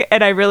music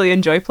and I really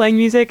enjoy playing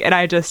music, and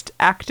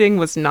acting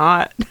was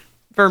not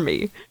for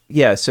me.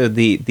 Yeah, so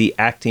the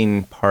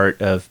acting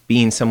part of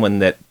being someone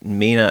that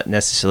may not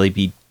necessarily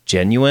be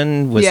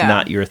genuine was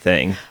not your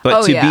thing,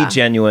 but be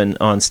genuine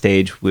on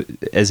stage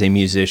as a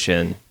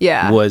musician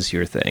was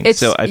your thing.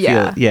 So I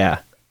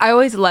feel I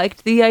always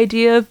liked the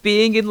idea of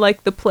being in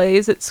like the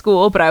plays at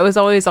school, but I was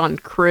always on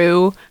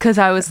crew because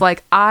I was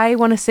like, I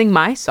want to sing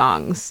my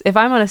songs. If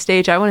I'm on a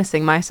stage, I want to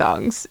sing my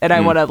songs, and I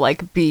want to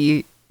like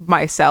be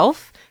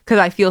myself because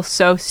I feel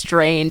so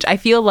strange. I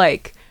feel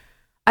like,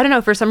 I don't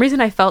know, for some reason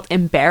I felt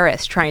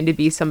embarrassed trying to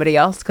be somebody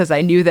else because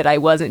I knew that I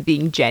wasn't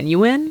being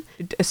genuine.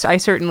 I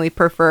certainly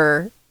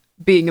prefer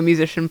being a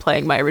musician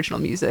playing my original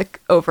music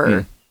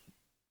over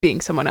being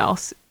someone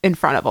else in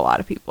front of a lot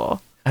of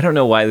people. I don't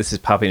know why this is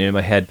popping into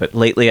my head, but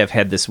lately I've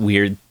had this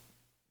weird,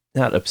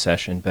 not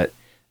obsession, but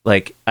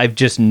like I've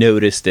just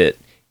noticed it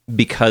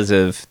because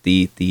of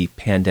the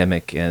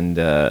pandemic and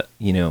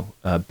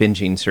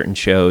binging certain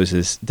shows.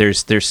 Is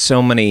there's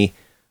so many,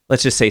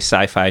 let's just say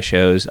sci-fi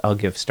shows. I'll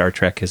give Star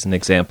Trek as an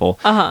example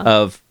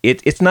of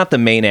it. It's not the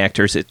main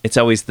actors. It's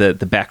always the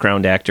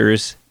background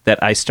actors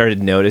that I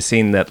started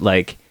noticing that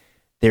like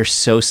they're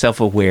so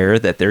self-aware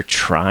that they're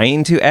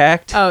trying to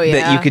act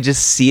that you could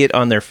just see it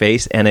on their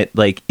face, and it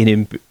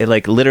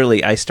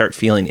literally I start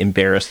feeling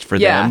embarrassed for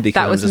them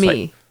because that was I'm just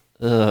me.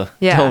 Like,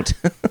 don't.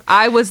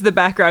 I was the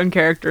background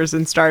characters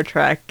in Star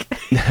Trek.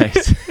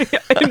 Nice.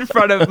 in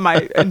front of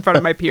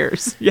my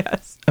peers.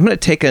 Yes. I'm going to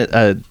take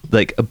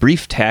a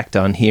brief tact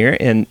on here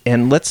and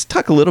let's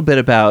talk a little bit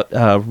about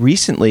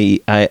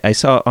recently I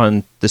saw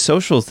on the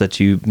socials that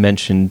you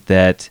mentioned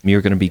that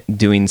you're going to be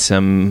doing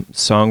some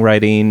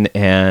songwriting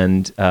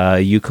and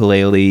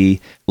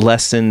ukulele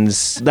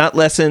lessons,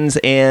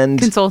 and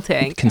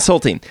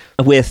consulting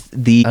with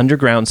the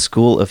Underground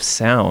School of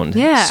Sound.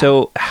 Yeah.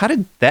 So how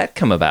did that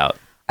come about?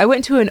 I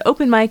went to an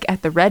open mic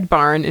at the Red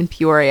Barn in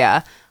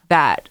Peoria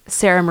that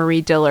Sarah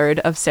Marie Dillard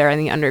of Sarah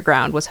and the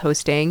Underground was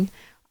hosting.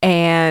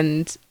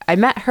 And I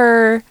met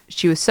her.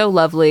 She was so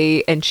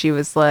lovely. And she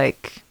was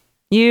like,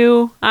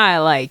 I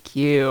like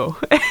you.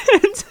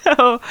 And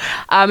so,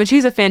 and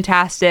she's a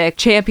fantastic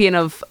champion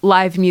of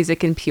live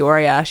music in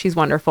Peoria. She's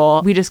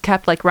wonderful. We just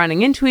kept like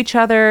running into each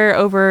other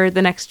over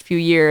the next few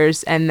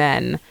years. And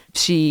then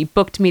she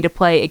booked me to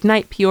play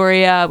Ignite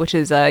Peoria, which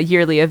is a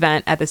yearly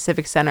event at the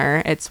Civic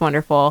Center. It's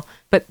wonderful.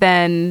 But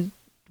then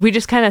we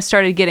just kind of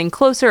started getting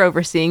closer,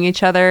 overseeing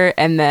each other.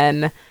 And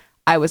then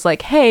I was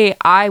like, hey,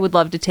 I would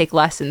love to take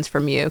lessons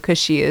from you, because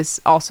she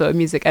is also a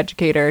music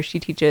educator. She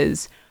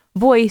teaches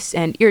voice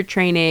and ear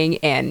training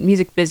and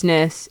music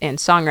business and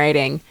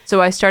songwriting.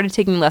 So I started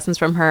taking lessons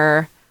from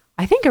her,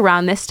 I think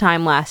around this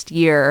time last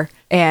year,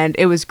 and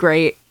it was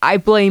great. I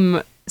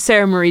blame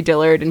Sarah Marie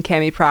Dillard and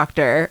Cammie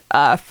Proctor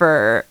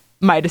for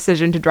my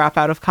decision to drop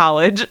out of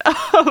college,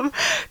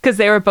 because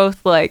they were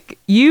both like,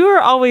 you are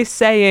always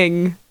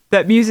saying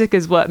that music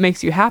is what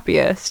makes you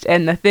happiest,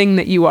 and the thing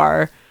that you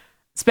are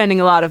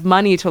spending a lot of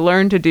money to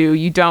learn to do,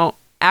 you don't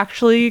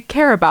actually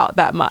care about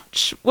that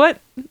much.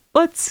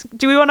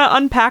 Do we want to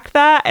unpack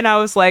that? And I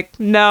was like,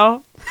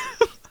 no,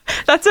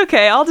 that's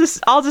okay. I'll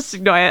just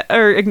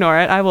ignore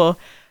it. I will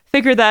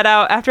figure that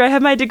out after I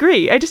have my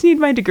degree. I just need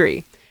my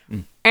degree.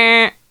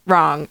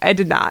 Wrong. I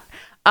did not.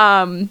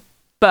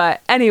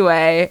 But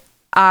anyway,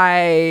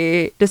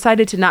 I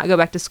decided to not go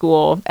back to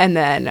school and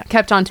then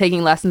kept on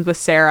taking lessons with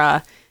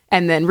Sarah.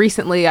 And then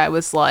recently I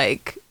was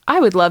like, I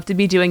would love to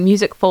be doing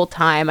music full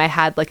time. I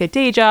had like a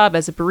day job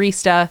as a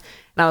barista,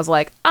 and I was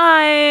like,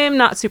 I'm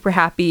not super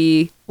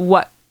happy.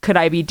 What could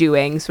I be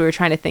doing? So we were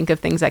trying to think of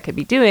things I could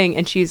be doing.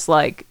 And she's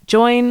like,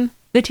 join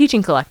the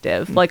teaching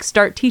collective, like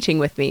start teaching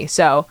with me.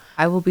 So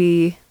I will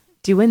be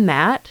doing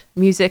that,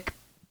 music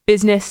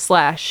business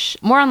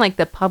 / more on like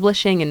the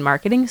publishing and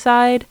marketing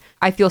side.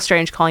 I feel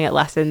strange calling it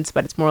lessons,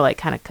 but it's more like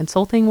kind of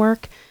consulting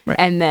work. Right.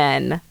 And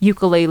then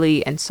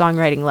ukulele and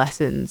songwriting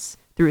lessons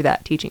through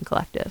that teaching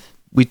collective.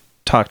 We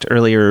talked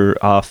earlier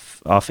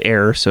off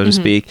air, so to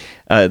speak,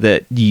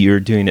 that you're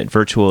doing it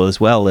virtual as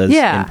well as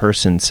in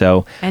person.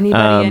 So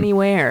anybody,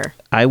 anywhere.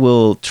 I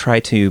will try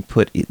to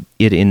put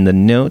it in the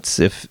notes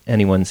if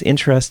anyone's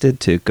interested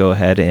to go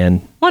ahead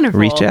and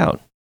reach out.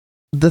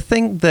 The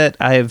thing that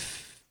I've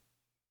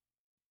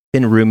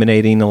been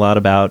ruminating a lot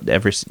about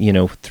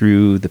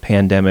through the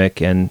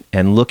pandemic and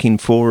looking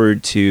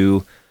forward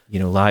to,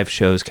 live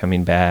shows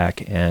coming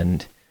back,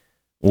 and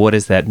what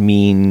does that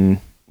mean,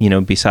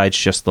 besides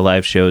just the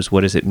live shows,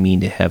 what does it mean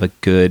to have a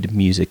good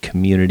music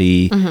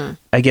community? Mm-hmm.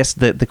 I guess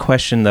the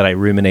question that I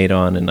ruminate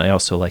on, and I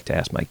also like to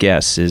ask my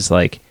guests, is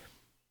like,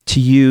 to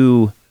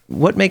you,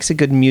 what makes a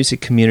good music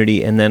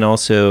community? And then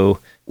also,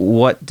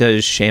 what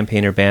does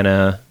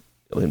Champaign-Urbana,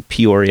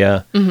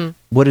 Peoria,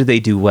 what do they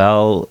do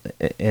well,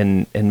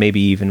 and maybe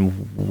even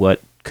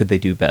what could they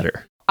do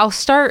better? I'll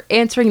start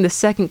answering the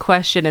second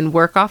question and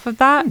work off of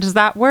that. Does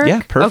that work?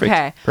 Yeah, perfect.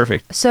 Okay.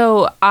 Perfect.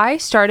 So I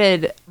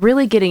started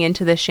really getting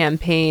into the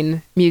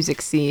Champaign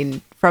music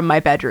scene from my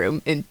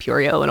bedroom in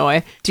Peoria,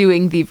 Illinois,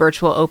 doing the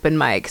virtual open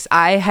mics.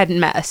 I hadn't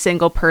met a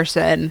single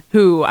person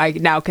who I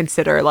now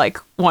consider like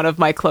one of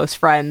my close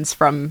friends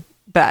from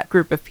that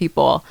group of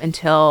people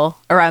until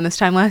around this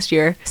time last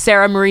year.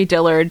 Sarah Marie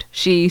Dillard,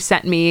 she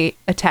sent me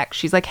a text.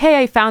 She's like,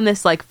 hey, I found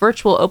this like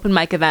virtual open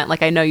mic event.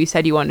 Like, I know you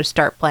said you wanted to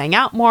start playing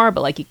out more,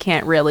 but like you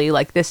can't really,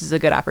 like, this is a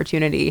good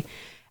opportunity.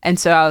 And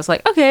so I was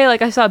like, okay,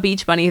 like I saw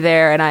Beach Bunny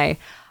there, and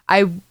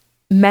I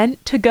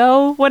meant to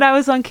go when I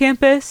was on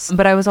campus,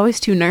 but I was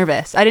always too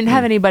nervous. I didn't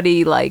have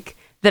anybody like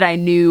that I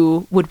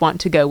knew would want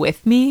to go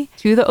with me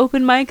to the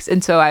open mics.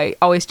 And so I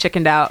always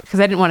chickened out because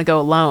I didn't want to go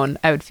alone.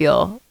 I would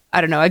feel,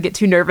 I don't know, I get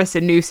too nervous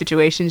in new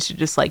situations to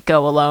just like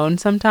go alone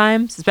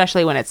sometimes,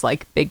 especially when it's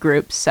like big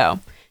groups. So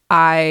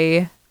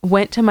I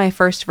went to my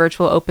first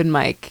virtual open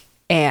mic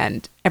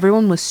and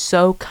everyone was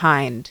so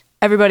kind.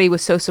 Everybody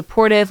was so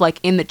supportive, like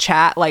in the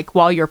chat, like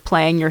while you're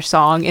playing your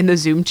song in the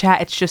Zoom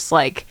chat, it's just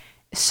like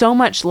so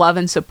much love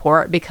and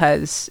support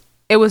because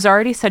it was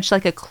already such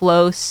like a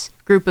close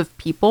group of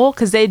people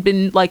because they'd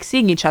been like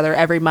seeing each other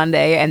every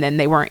Monday, and then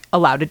they weren't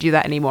allowed to do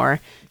that anymore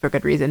for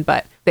good reason,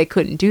 but they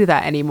couldn't do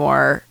that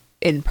anymore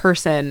in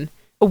person.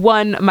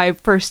 My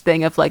first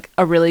thing of like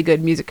a really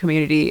good music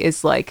community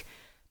is like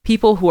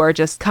people who are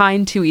just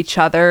kind to each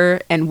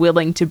other and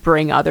willing to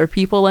bring other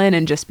people in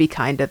and just be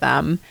kind to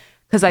them.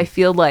 Because I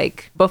feel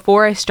like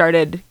before I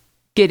started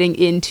getting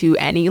into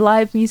any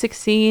live music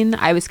scene,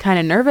 I was kind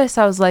of nervous.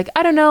 I was like,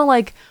 I don't know,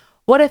 like,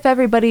 what if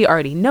everybody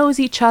already knows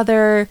each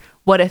other?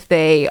 What if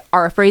they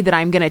are afraid that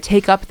I'm going to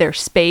take up their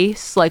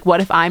space? Like,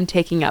 what if I'm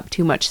taking up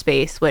too much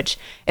space, which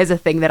is a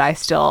thing that I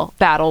still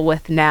battle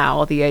with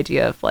now, the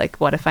idea of like,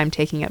 what if I'm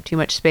taking up too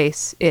much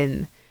space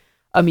in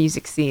a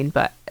music scene?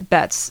 But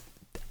that's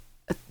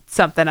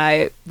something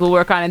I will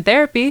work on in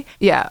therapy.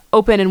 Yeah,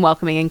 open and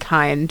welcoming and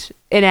kind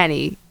in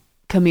any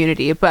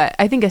community, but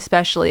I think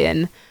especially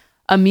in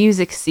a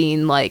music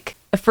scene, like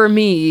for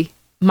me,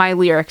 my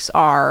lyrics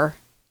are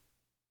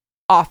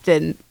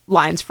often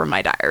lines from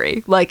my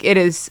diary. Like it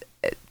is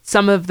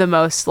some of the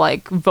most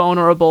like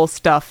vulnerable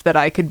stuff that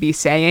I could be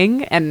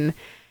saying, and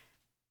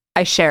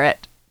I share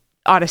it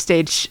on a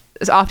stage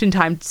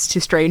oftentimes to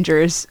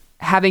strangers.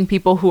 Having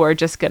people who are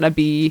just gonna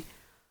be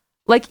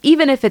like,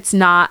 even if it's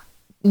not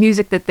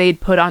music that they'd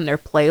put on their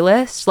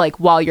playlist, like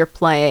while you're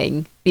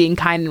playing, being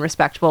kind and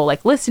respectful,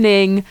 like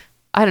listening,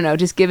 I don't know,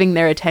 just giving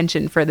their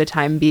attention for the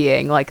time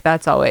being. Like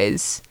that's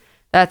always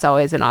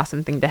an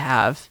awesome thing to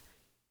have.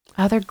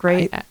 Oh, they're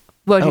great. You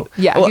go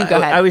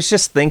ahead. I was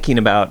just thinking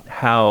about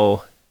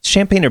how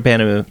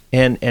Champaign-Urbana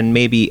and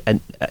maybe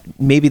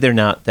they're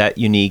not that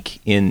unique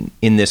in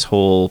this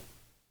whole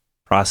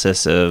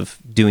process of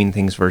doing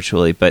things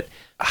virtually, but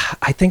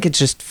I think it's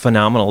just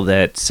phenomenal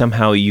that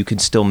somehow you can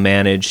still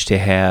manage to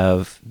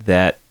have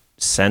that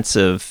sense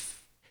of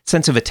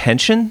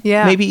attention.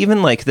 Yeah. Maybe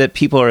even like that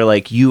people are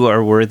like, you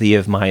are worthy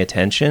of my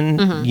attention.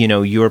 Mm-hmm. You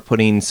know, you're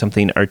putting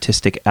something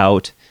artistic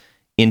out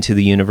into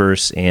the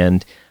universe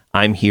and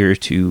I'm here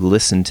to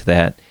listen to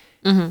that.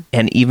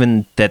 and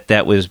even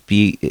that was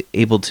be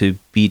able to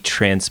be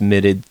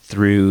transmitted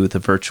through the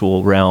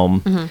virtual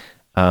realm.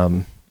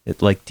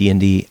 Like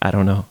D&D, I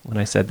don't know. When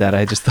I said that,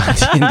 I just thought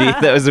D&D.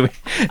 That was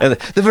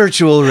the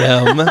virtual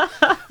realm.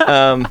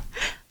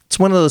 It's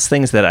one of those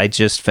things that I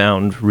just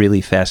found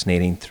really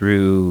fascinating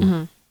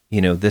through,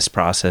 this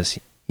process.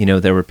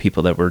 There were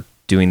people that were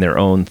doing their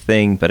own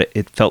thing, but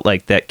it felt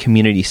like that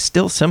community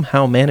still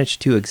somehow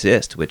managed to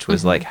exist, which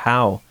was like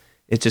how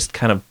it just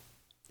kind of,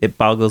 it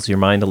boggles your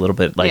mind a little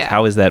bit. Like,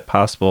 how is that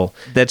possible?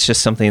 That's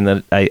just something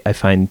that I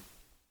find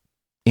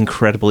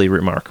incredibly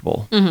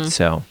remarkable.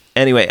 So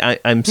anyway,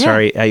 I'm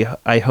sorry.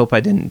 I hope I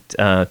didn't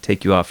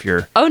take you off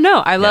your... Oh no,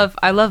 I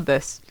love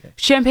this. Okay.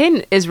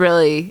 Champaign is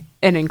really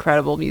an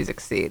incredible music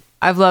scene.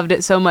 I've loved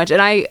it so much.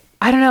 And I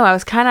don't know, I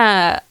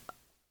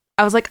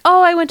was like,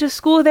 oh, I went to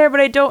school there, but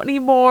I don't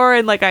anymore.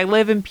 And like, I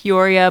live in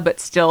Peoria, but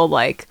still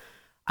like,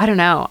 I don't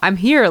know, I'm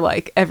here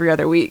like every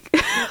other week.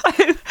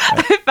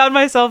 I found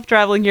myself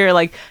traveling here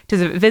like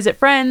to visit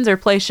friends or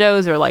play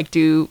shows or like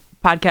do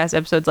podcast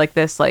episodes like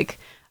this. Like,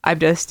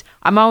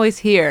 I'm always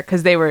here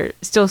because they were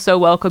still so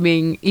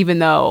welcoming, even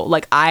though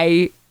like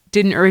I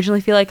didn't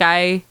originally feel like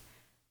I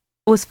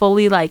was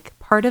fully like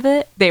part of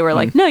it. They were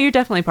like, no, you're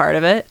definitely part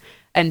of it.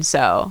 And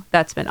so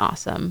that's been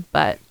awesome.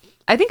 But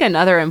I think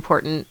another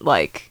important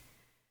like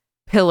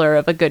pillar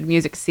of a good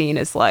music scene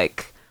is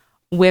like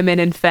women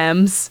and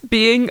femmes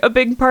being a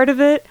big part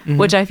of it,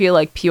 which I feel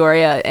like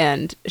Peoria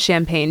and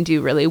Champaign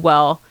do really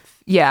well.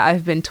 Yeah,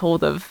 I've been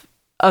told of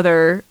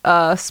other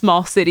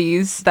small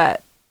cities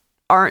that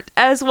aren't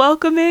as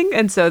welcoming,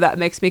 and so that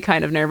makes me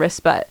kind of nervous.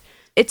 But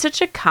it's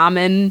such a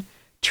common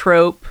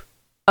trope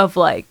of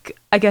like,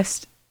 I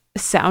guess,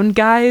 sound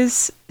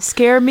guys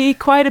scare me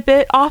quite a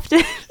bit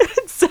often.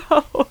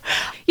 So,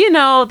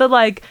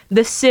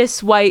 the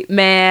cis white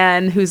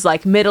man who's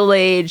like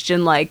middle-aged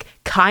and like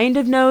kind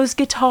of knows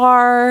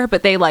guitar,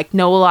 but they like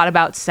know a lot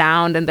about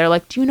sound, and they're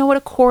like, do you know what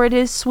a chord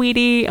is,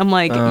 sweetie? I'm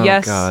like,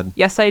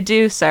 yes, I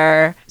do,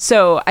 sir.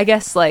 So I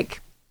guess like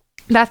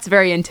that's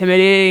very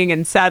intimidating,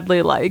 and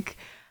sadly, like,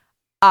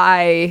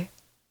 I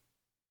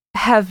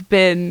have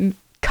been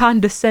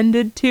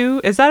condescended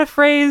to. Is that a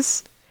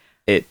phrase?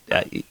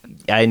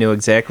 I know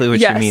exactly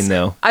what you mean,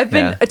 though. I've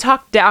been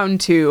talked down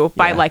to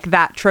by like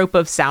that trope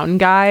of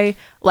sound guy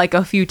like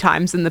a few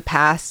times in the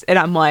past, and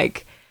I'm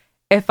like,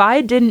 if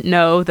I didn't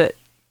know that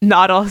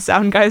not all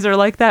sound guys are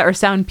like that, or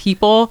sound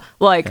people,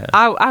 like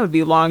I would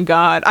be long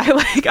gone. I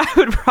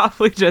would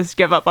probably just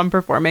give up on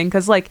performing,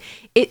 because like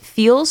it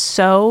feels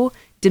so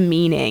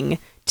demeaning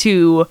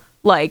to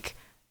like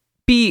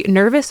be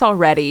nervous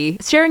already,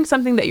 sharing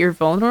something that you're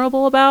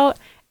vulnerable about,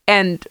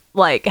 and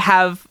like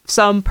have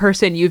some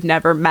person you've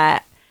never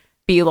met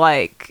be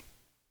like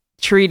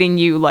treating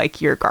you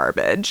like you're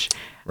garbage.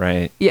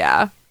 Right.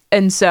 Yeah.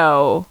 And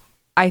so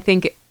I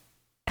think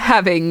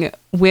having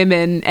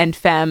women and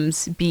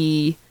femmes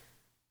be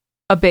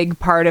a big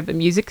part of the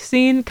music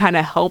scene kind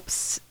of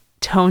helps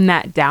tone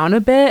that down a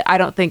bit. I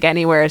don't think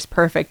anywhere is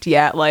perfect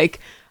yet. Like,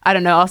 I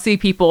don't know, I'll see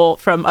people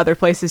from other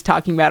places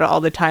talking about it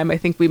all the time. I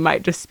think we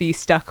might just be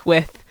stuck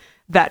with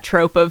that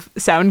trope of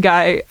sound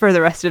guy for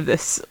the rest of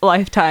this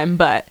lifetime.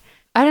 But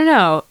I don't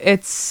know,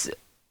 it's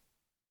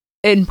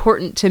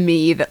important to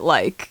me that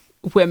like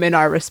women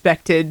are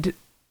respected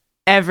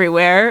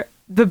everywhere,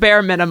 the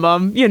bare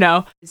minimum,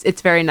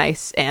 It's very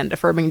nice and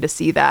affirming to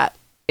see that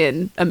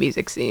in a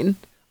music scene.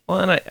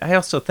 Well, and I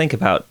also think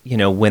about,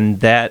 when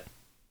that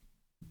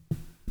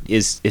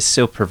is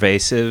so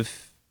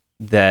pervasive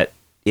that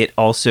it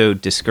also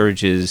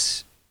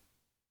discourages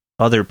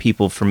other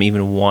people from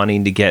even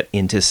wanting to get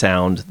into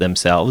sound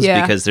themselves,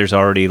 because there's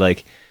already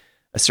like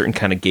a certain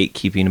kind of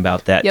gatekeeping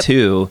about that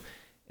too.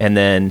 And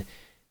then,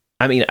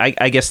 I mean,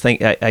 I guess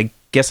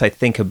I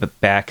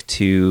think back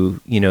to,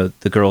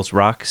 the girls'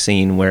 rock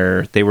scene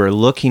where they were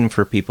looking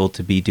for people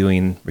to be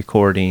doing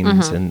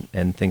recordings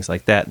and things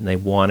like that. And they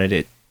wanted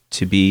it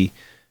to be,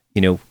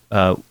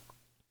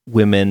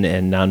 women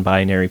and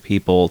non-binary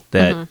people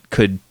that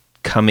could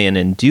come in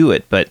and do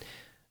it. But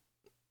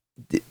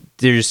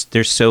there's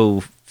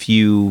so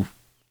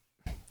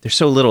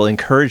little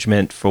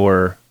encouragement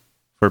for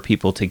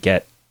people to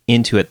get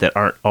into it that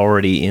aren't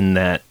already in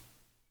that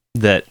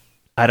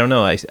I don't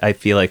know. I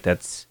feel like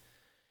if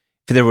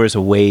there was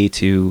a way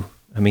to,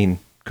 I mean,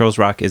 girls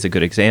rock is a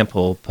good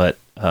example, but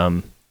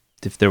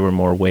if there were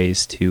more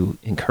ways to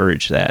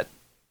encourage that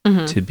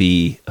to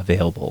be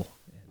available.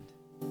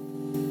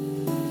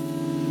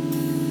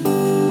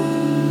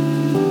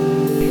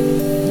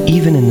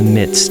 Even in the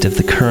midst of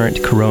the current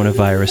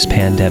coronavirus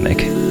pandemic,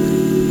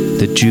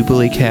 the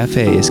Jubilee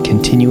Cafe is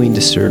continuing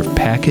to serve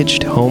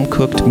packaged,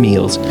 home-cooked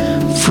meals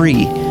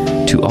free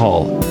to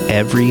all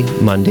every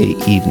Monday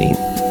evening,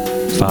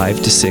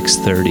 5 to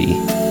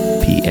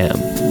 6:30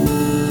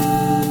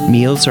 p.m.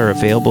 Meals are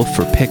available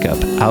for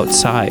pickup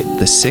outside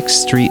the 6th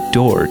Street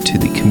door to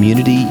the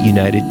Community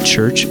United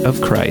Church of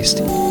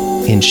Christ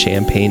in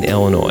Champaign,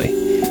 Illinois,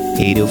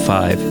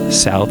 805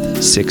 South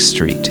 6th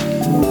Street.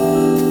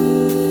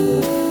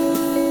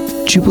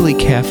 Jubilee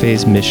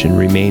Cafe's mission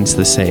remains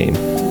the same: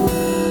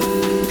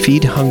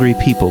 feed hungry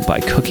people by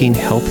cooking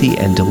healthy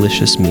and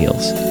delicious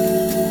meals.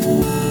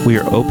 We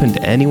are open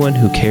to anyone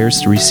who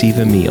cares to receive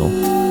a meal.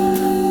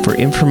 For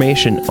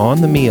information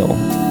on the meal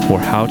or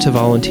how to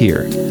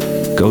volunteer,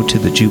 go to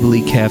the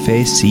Jubilee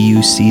Cafe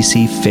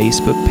CUCC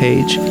Facebook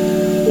page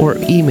or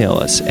email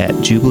us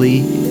at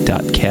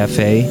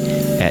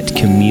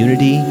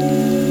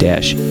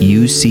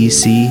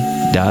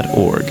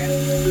jubilee.cafe@community-ucc.org.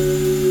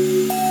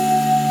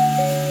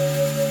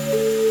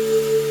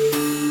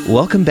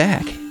 Welcome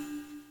back.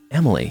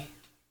 Emily,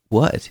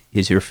 what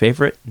is your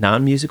favorite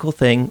non-musical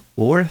thing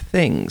or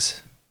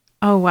things?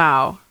 Oh,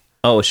 wow.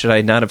 Oh, should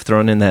I not have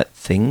thrown in that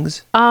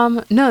things?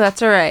 No,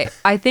 that's all right.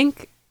 I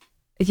think,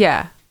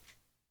 yeah,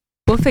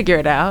 we'll figure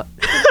it out.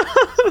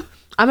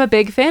 I'm a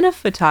big fan of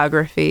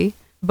photography.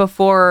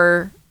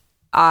 Before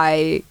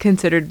I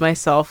considered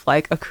myself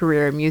like a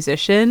career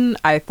musician,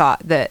 I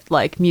thought that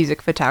like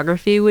music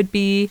photography would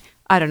be,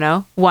 I don't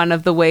know, one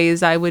of the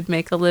ways I would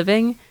make a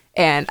living.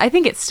 And I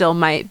think it still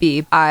might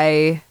be.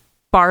 I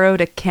borrowed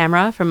a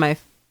camera from my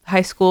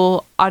high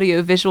school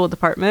audio-visual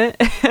department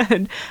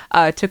and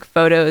took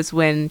photos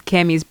when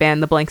Cammie's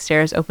band, The Blank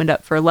Stares, opened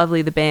up for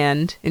Lovely the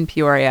Band in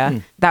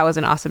Peoria. That was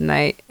an awesome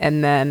night.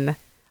 And then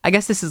I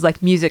guess this is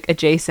like music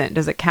adjacent.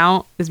 Does it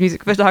count? Does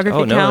music photography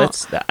count? Oh, no,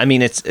 it's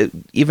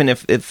even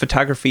if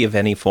photography of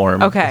any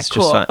form. Okay, it's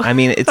cool. Just fun. I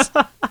mean,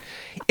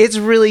 it's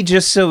really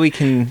just so we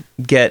can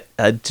get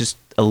just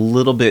a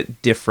little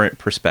bit different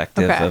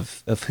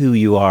perspective of who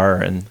you are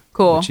and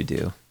what you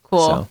do.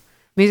 Cool. So.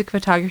 Music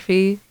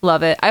photography,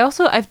 love it.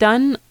 I've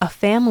done a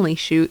family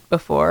shoot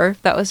before.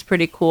 That was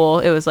pretty cool.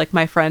 It was like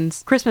my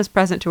friend's Christmas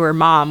present to her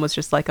mom was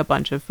just like a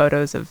bunch of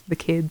photos of the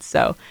kids.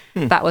 So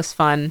that was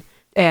fun.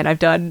 And I've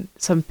done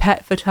some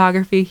pet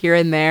photography here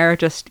and there.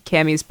 Just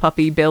Cammie's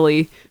puppy,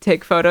 Billy,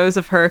 take photos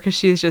of her because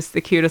she's just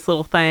the cutest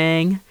little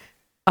thing.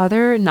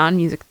 Other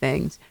non-music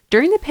things.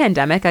 During the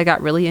pandemic, I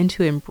got really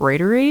into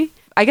embroidery.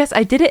 I guess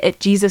I did it at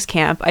Jesus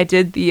Camp. I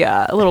did the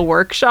little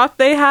workshop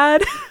they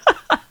had.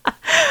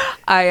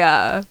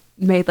 I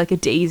made like a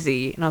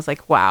daisy and I was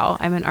like, wow,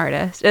 I'm an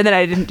artist. And then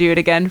I didn't do it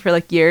again for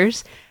like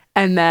years.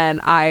 And then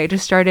I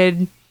just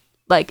started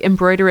like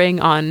embroidering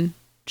on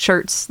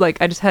shirts.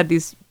 Like I just had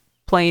these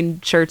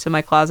plain shirts in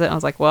my closet. And I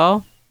was like,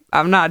 well,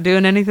 I'm not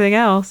doing anything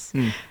else.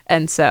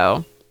 And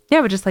so, yeah,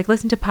 I would just like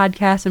listen to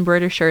podcasts,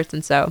 embroider shirts.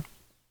 And so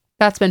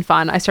that's been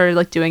fun. I started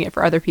like doing it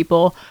for other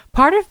people.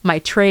 Part of my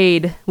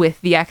trade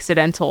with the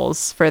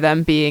Accidentals for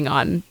them being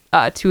on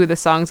 2 of the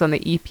songs on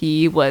the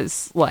EP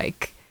was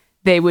like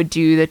they would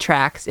do the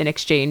tracks in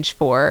exchange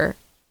for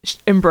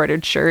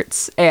embroidered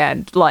shirts.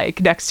 And like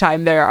next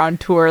time they're on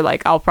tour,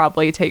 like I'll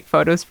probably take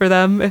photos for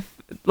them if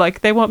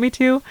like they want me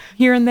to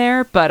here and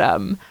there. But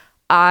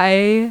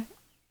I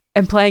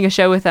am playing a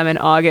show with them in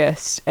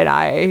August and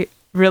I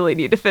really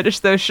need to finish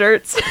those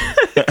shirts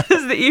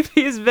because the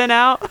EP's been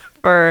out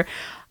for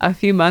a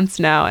few months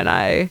now, and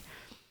I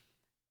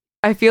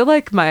feel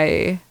like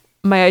my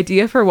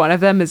idea for one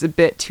of them is a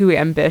bit too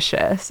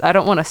ambitious. I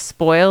don't want to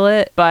spoil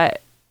it,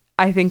 but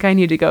I think I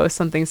need to go with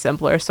something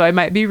simpler, so I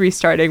might be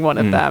restarting one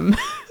of them.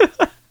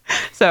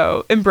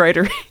 So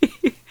embroidery.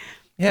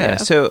 Yeah.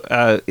 So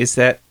is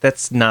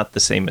that's not the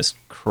same as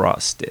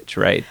cross stitch,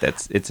 right?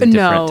 It's a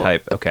different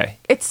type. Okay.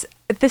 It's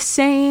the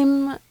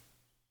same,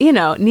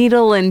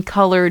 needle and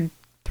colored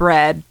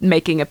thread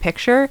making a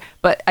picture,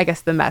 but I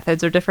guess the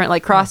methods are different.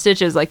 Like cross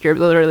stitch is like you're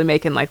literally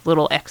making like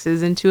little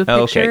X's into a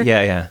picture. Okay.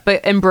 Yeah.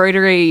 But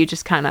embroidery, you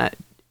just kind of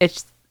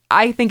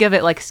I think of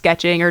it like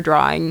sketching or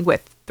drawing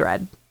with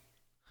thread.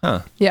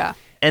 Huh. Yeah.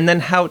 And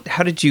then how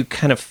did you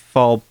kind of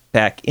fall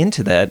back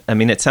into that? I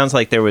mean, it sounds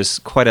like there was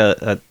quite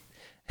a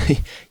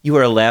you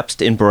were a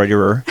lapsed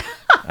embroiderer.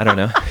 I don't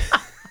know.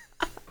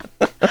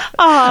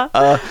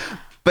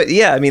 But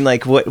yeah, I mean,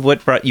 like,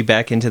 what brought you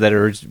back into that,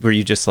 or were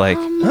you just like,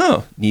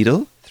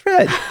 needle,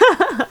 thread?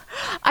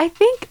 I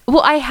think,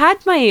 well, I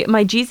had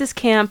my Jesus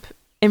Camp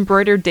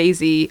embroidered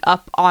daisy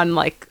up on,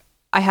 like,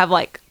 I have,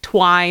 like,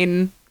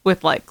 twine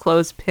with, like,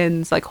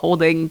 clothespins, like,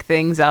 holding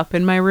things up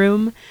in my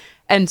room.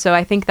 And so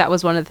I think that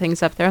was one of the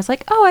things up there. I was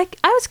like, I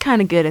was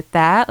kind of good at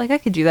that. Like, I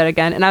could do that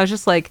again. And I was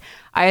just like,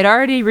 I had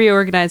already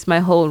reorganized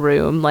my whole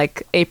room,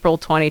 like, April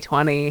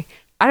 2020.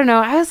 I don't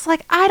know. I was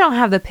like, I don't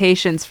have the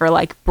patience for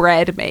like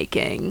bread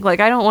making. Like,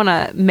 I don't want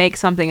to make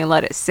something and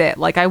let it sit.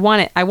 Like, I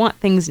want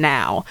things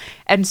now.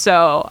 And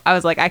so I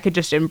was like, I could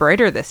just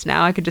embroider this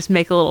now. I could just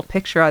make a little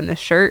picture on this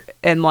shirt.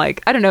 And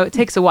like, I don't know, it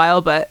takes a while,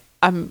 but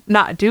I'm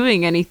not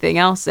doing anything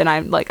else. And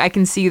I'm like, I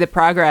can see the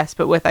progress.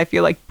 But I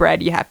feel like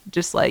bread, you have to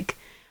just like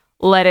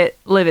let it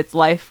live its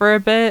life for a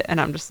bit.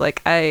 And I'm just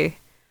like, I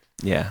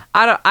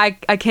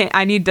can't,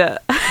 I need to,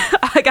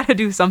 I got to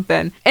do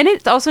something. And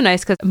it's also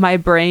nice because my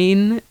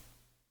brain,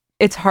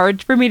 it's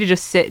hard for me to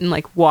just sit and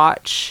like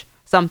watch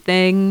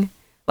something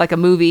like a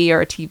movie or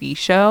a TV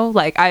show.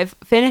 Like I've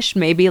finished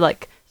maybe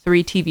like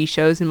 3 TV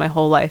shows in my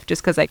whole life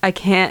just because I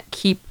can't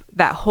keep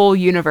that whole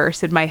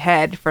universe in my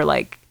head for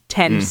like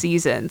 10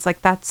 seasons.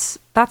 Like that's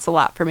a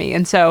lot for me.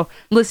 And so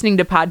listening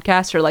to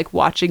podcasts or like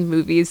watching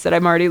movies that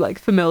I'm already like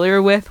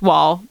familiar with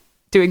while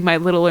doing my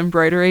little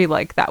embroidery,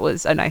 like that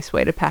was a nice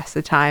way to pass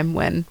the time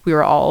when we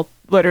were all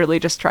literally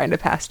just trying to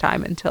pass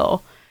time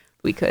until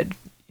we could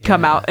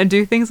come out and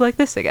do things like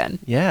this again.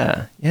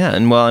 Yeah.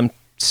 And well, I'm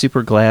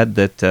super glad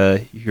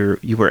that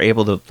you were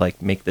able to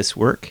like make this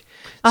work.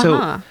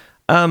 So,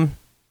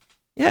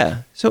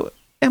 So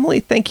Emily,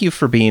 thank you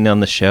for being on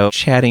the show,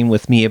 chatting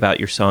with me about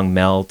your song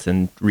Melt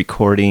and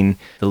recording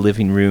the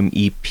Living Room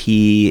EP,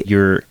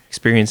 your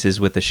experiences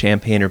with the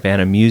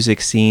Champaign-Urbana music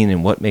scene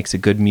and what makes a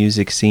good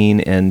music scene,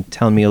 and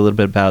telling me a little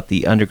bit about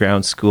the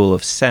Underground School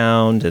of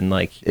Sound and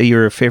like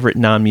your favorite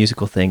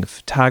non-musical thing,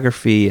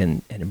 photography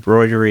and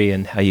embroidery,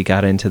 and how you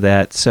got into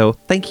that. So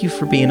thank you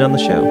for being on the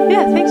show.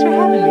 Yeah, thanks for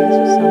having me. This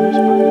was so much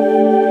fun.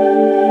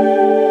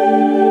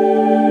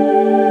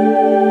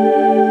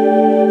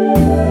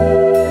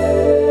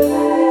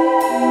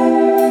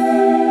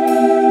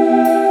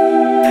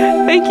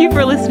 Thank you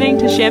for listening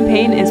to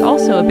Champaign is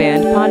Also a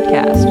Band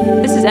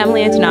podcast. This is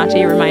Emily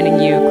Antonacci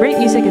reminding you, great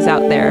music is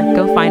out there.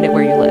 Go find it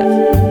where you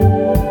live.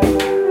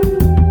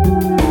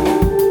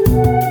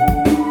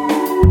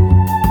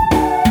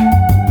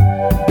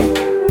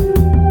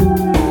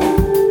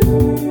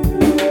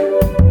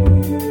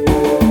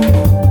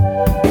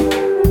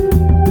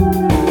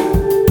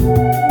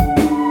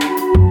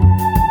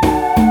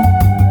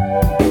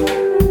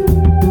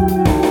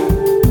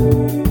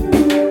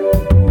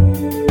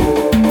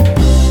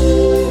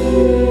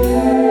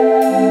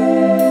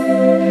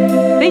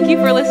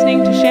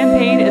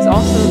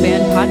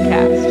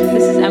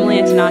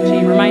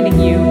 Reminding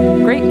you,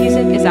 great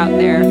music is out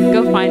there.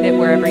 Go find it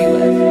wherever you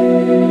live.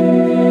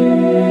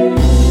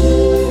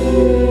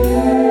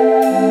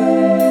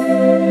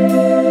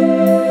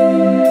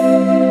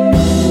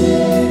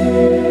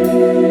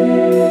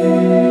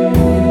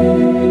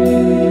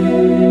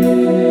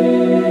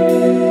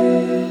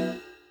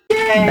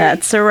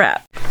 That's a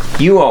wrap.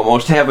 You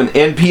almost have an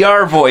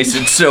NPR voice.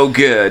 It's so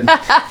good.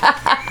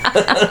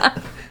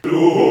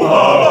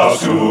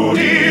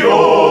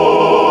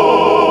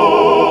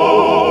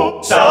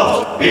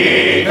 South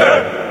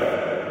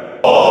Beaker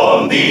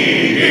on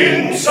the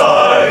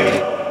inside.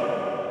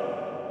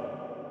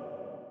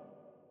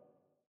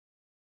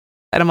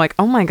 And I'm like,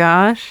 oh my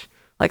gosh,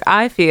 like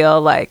I feel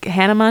like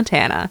Hannah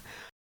Montana.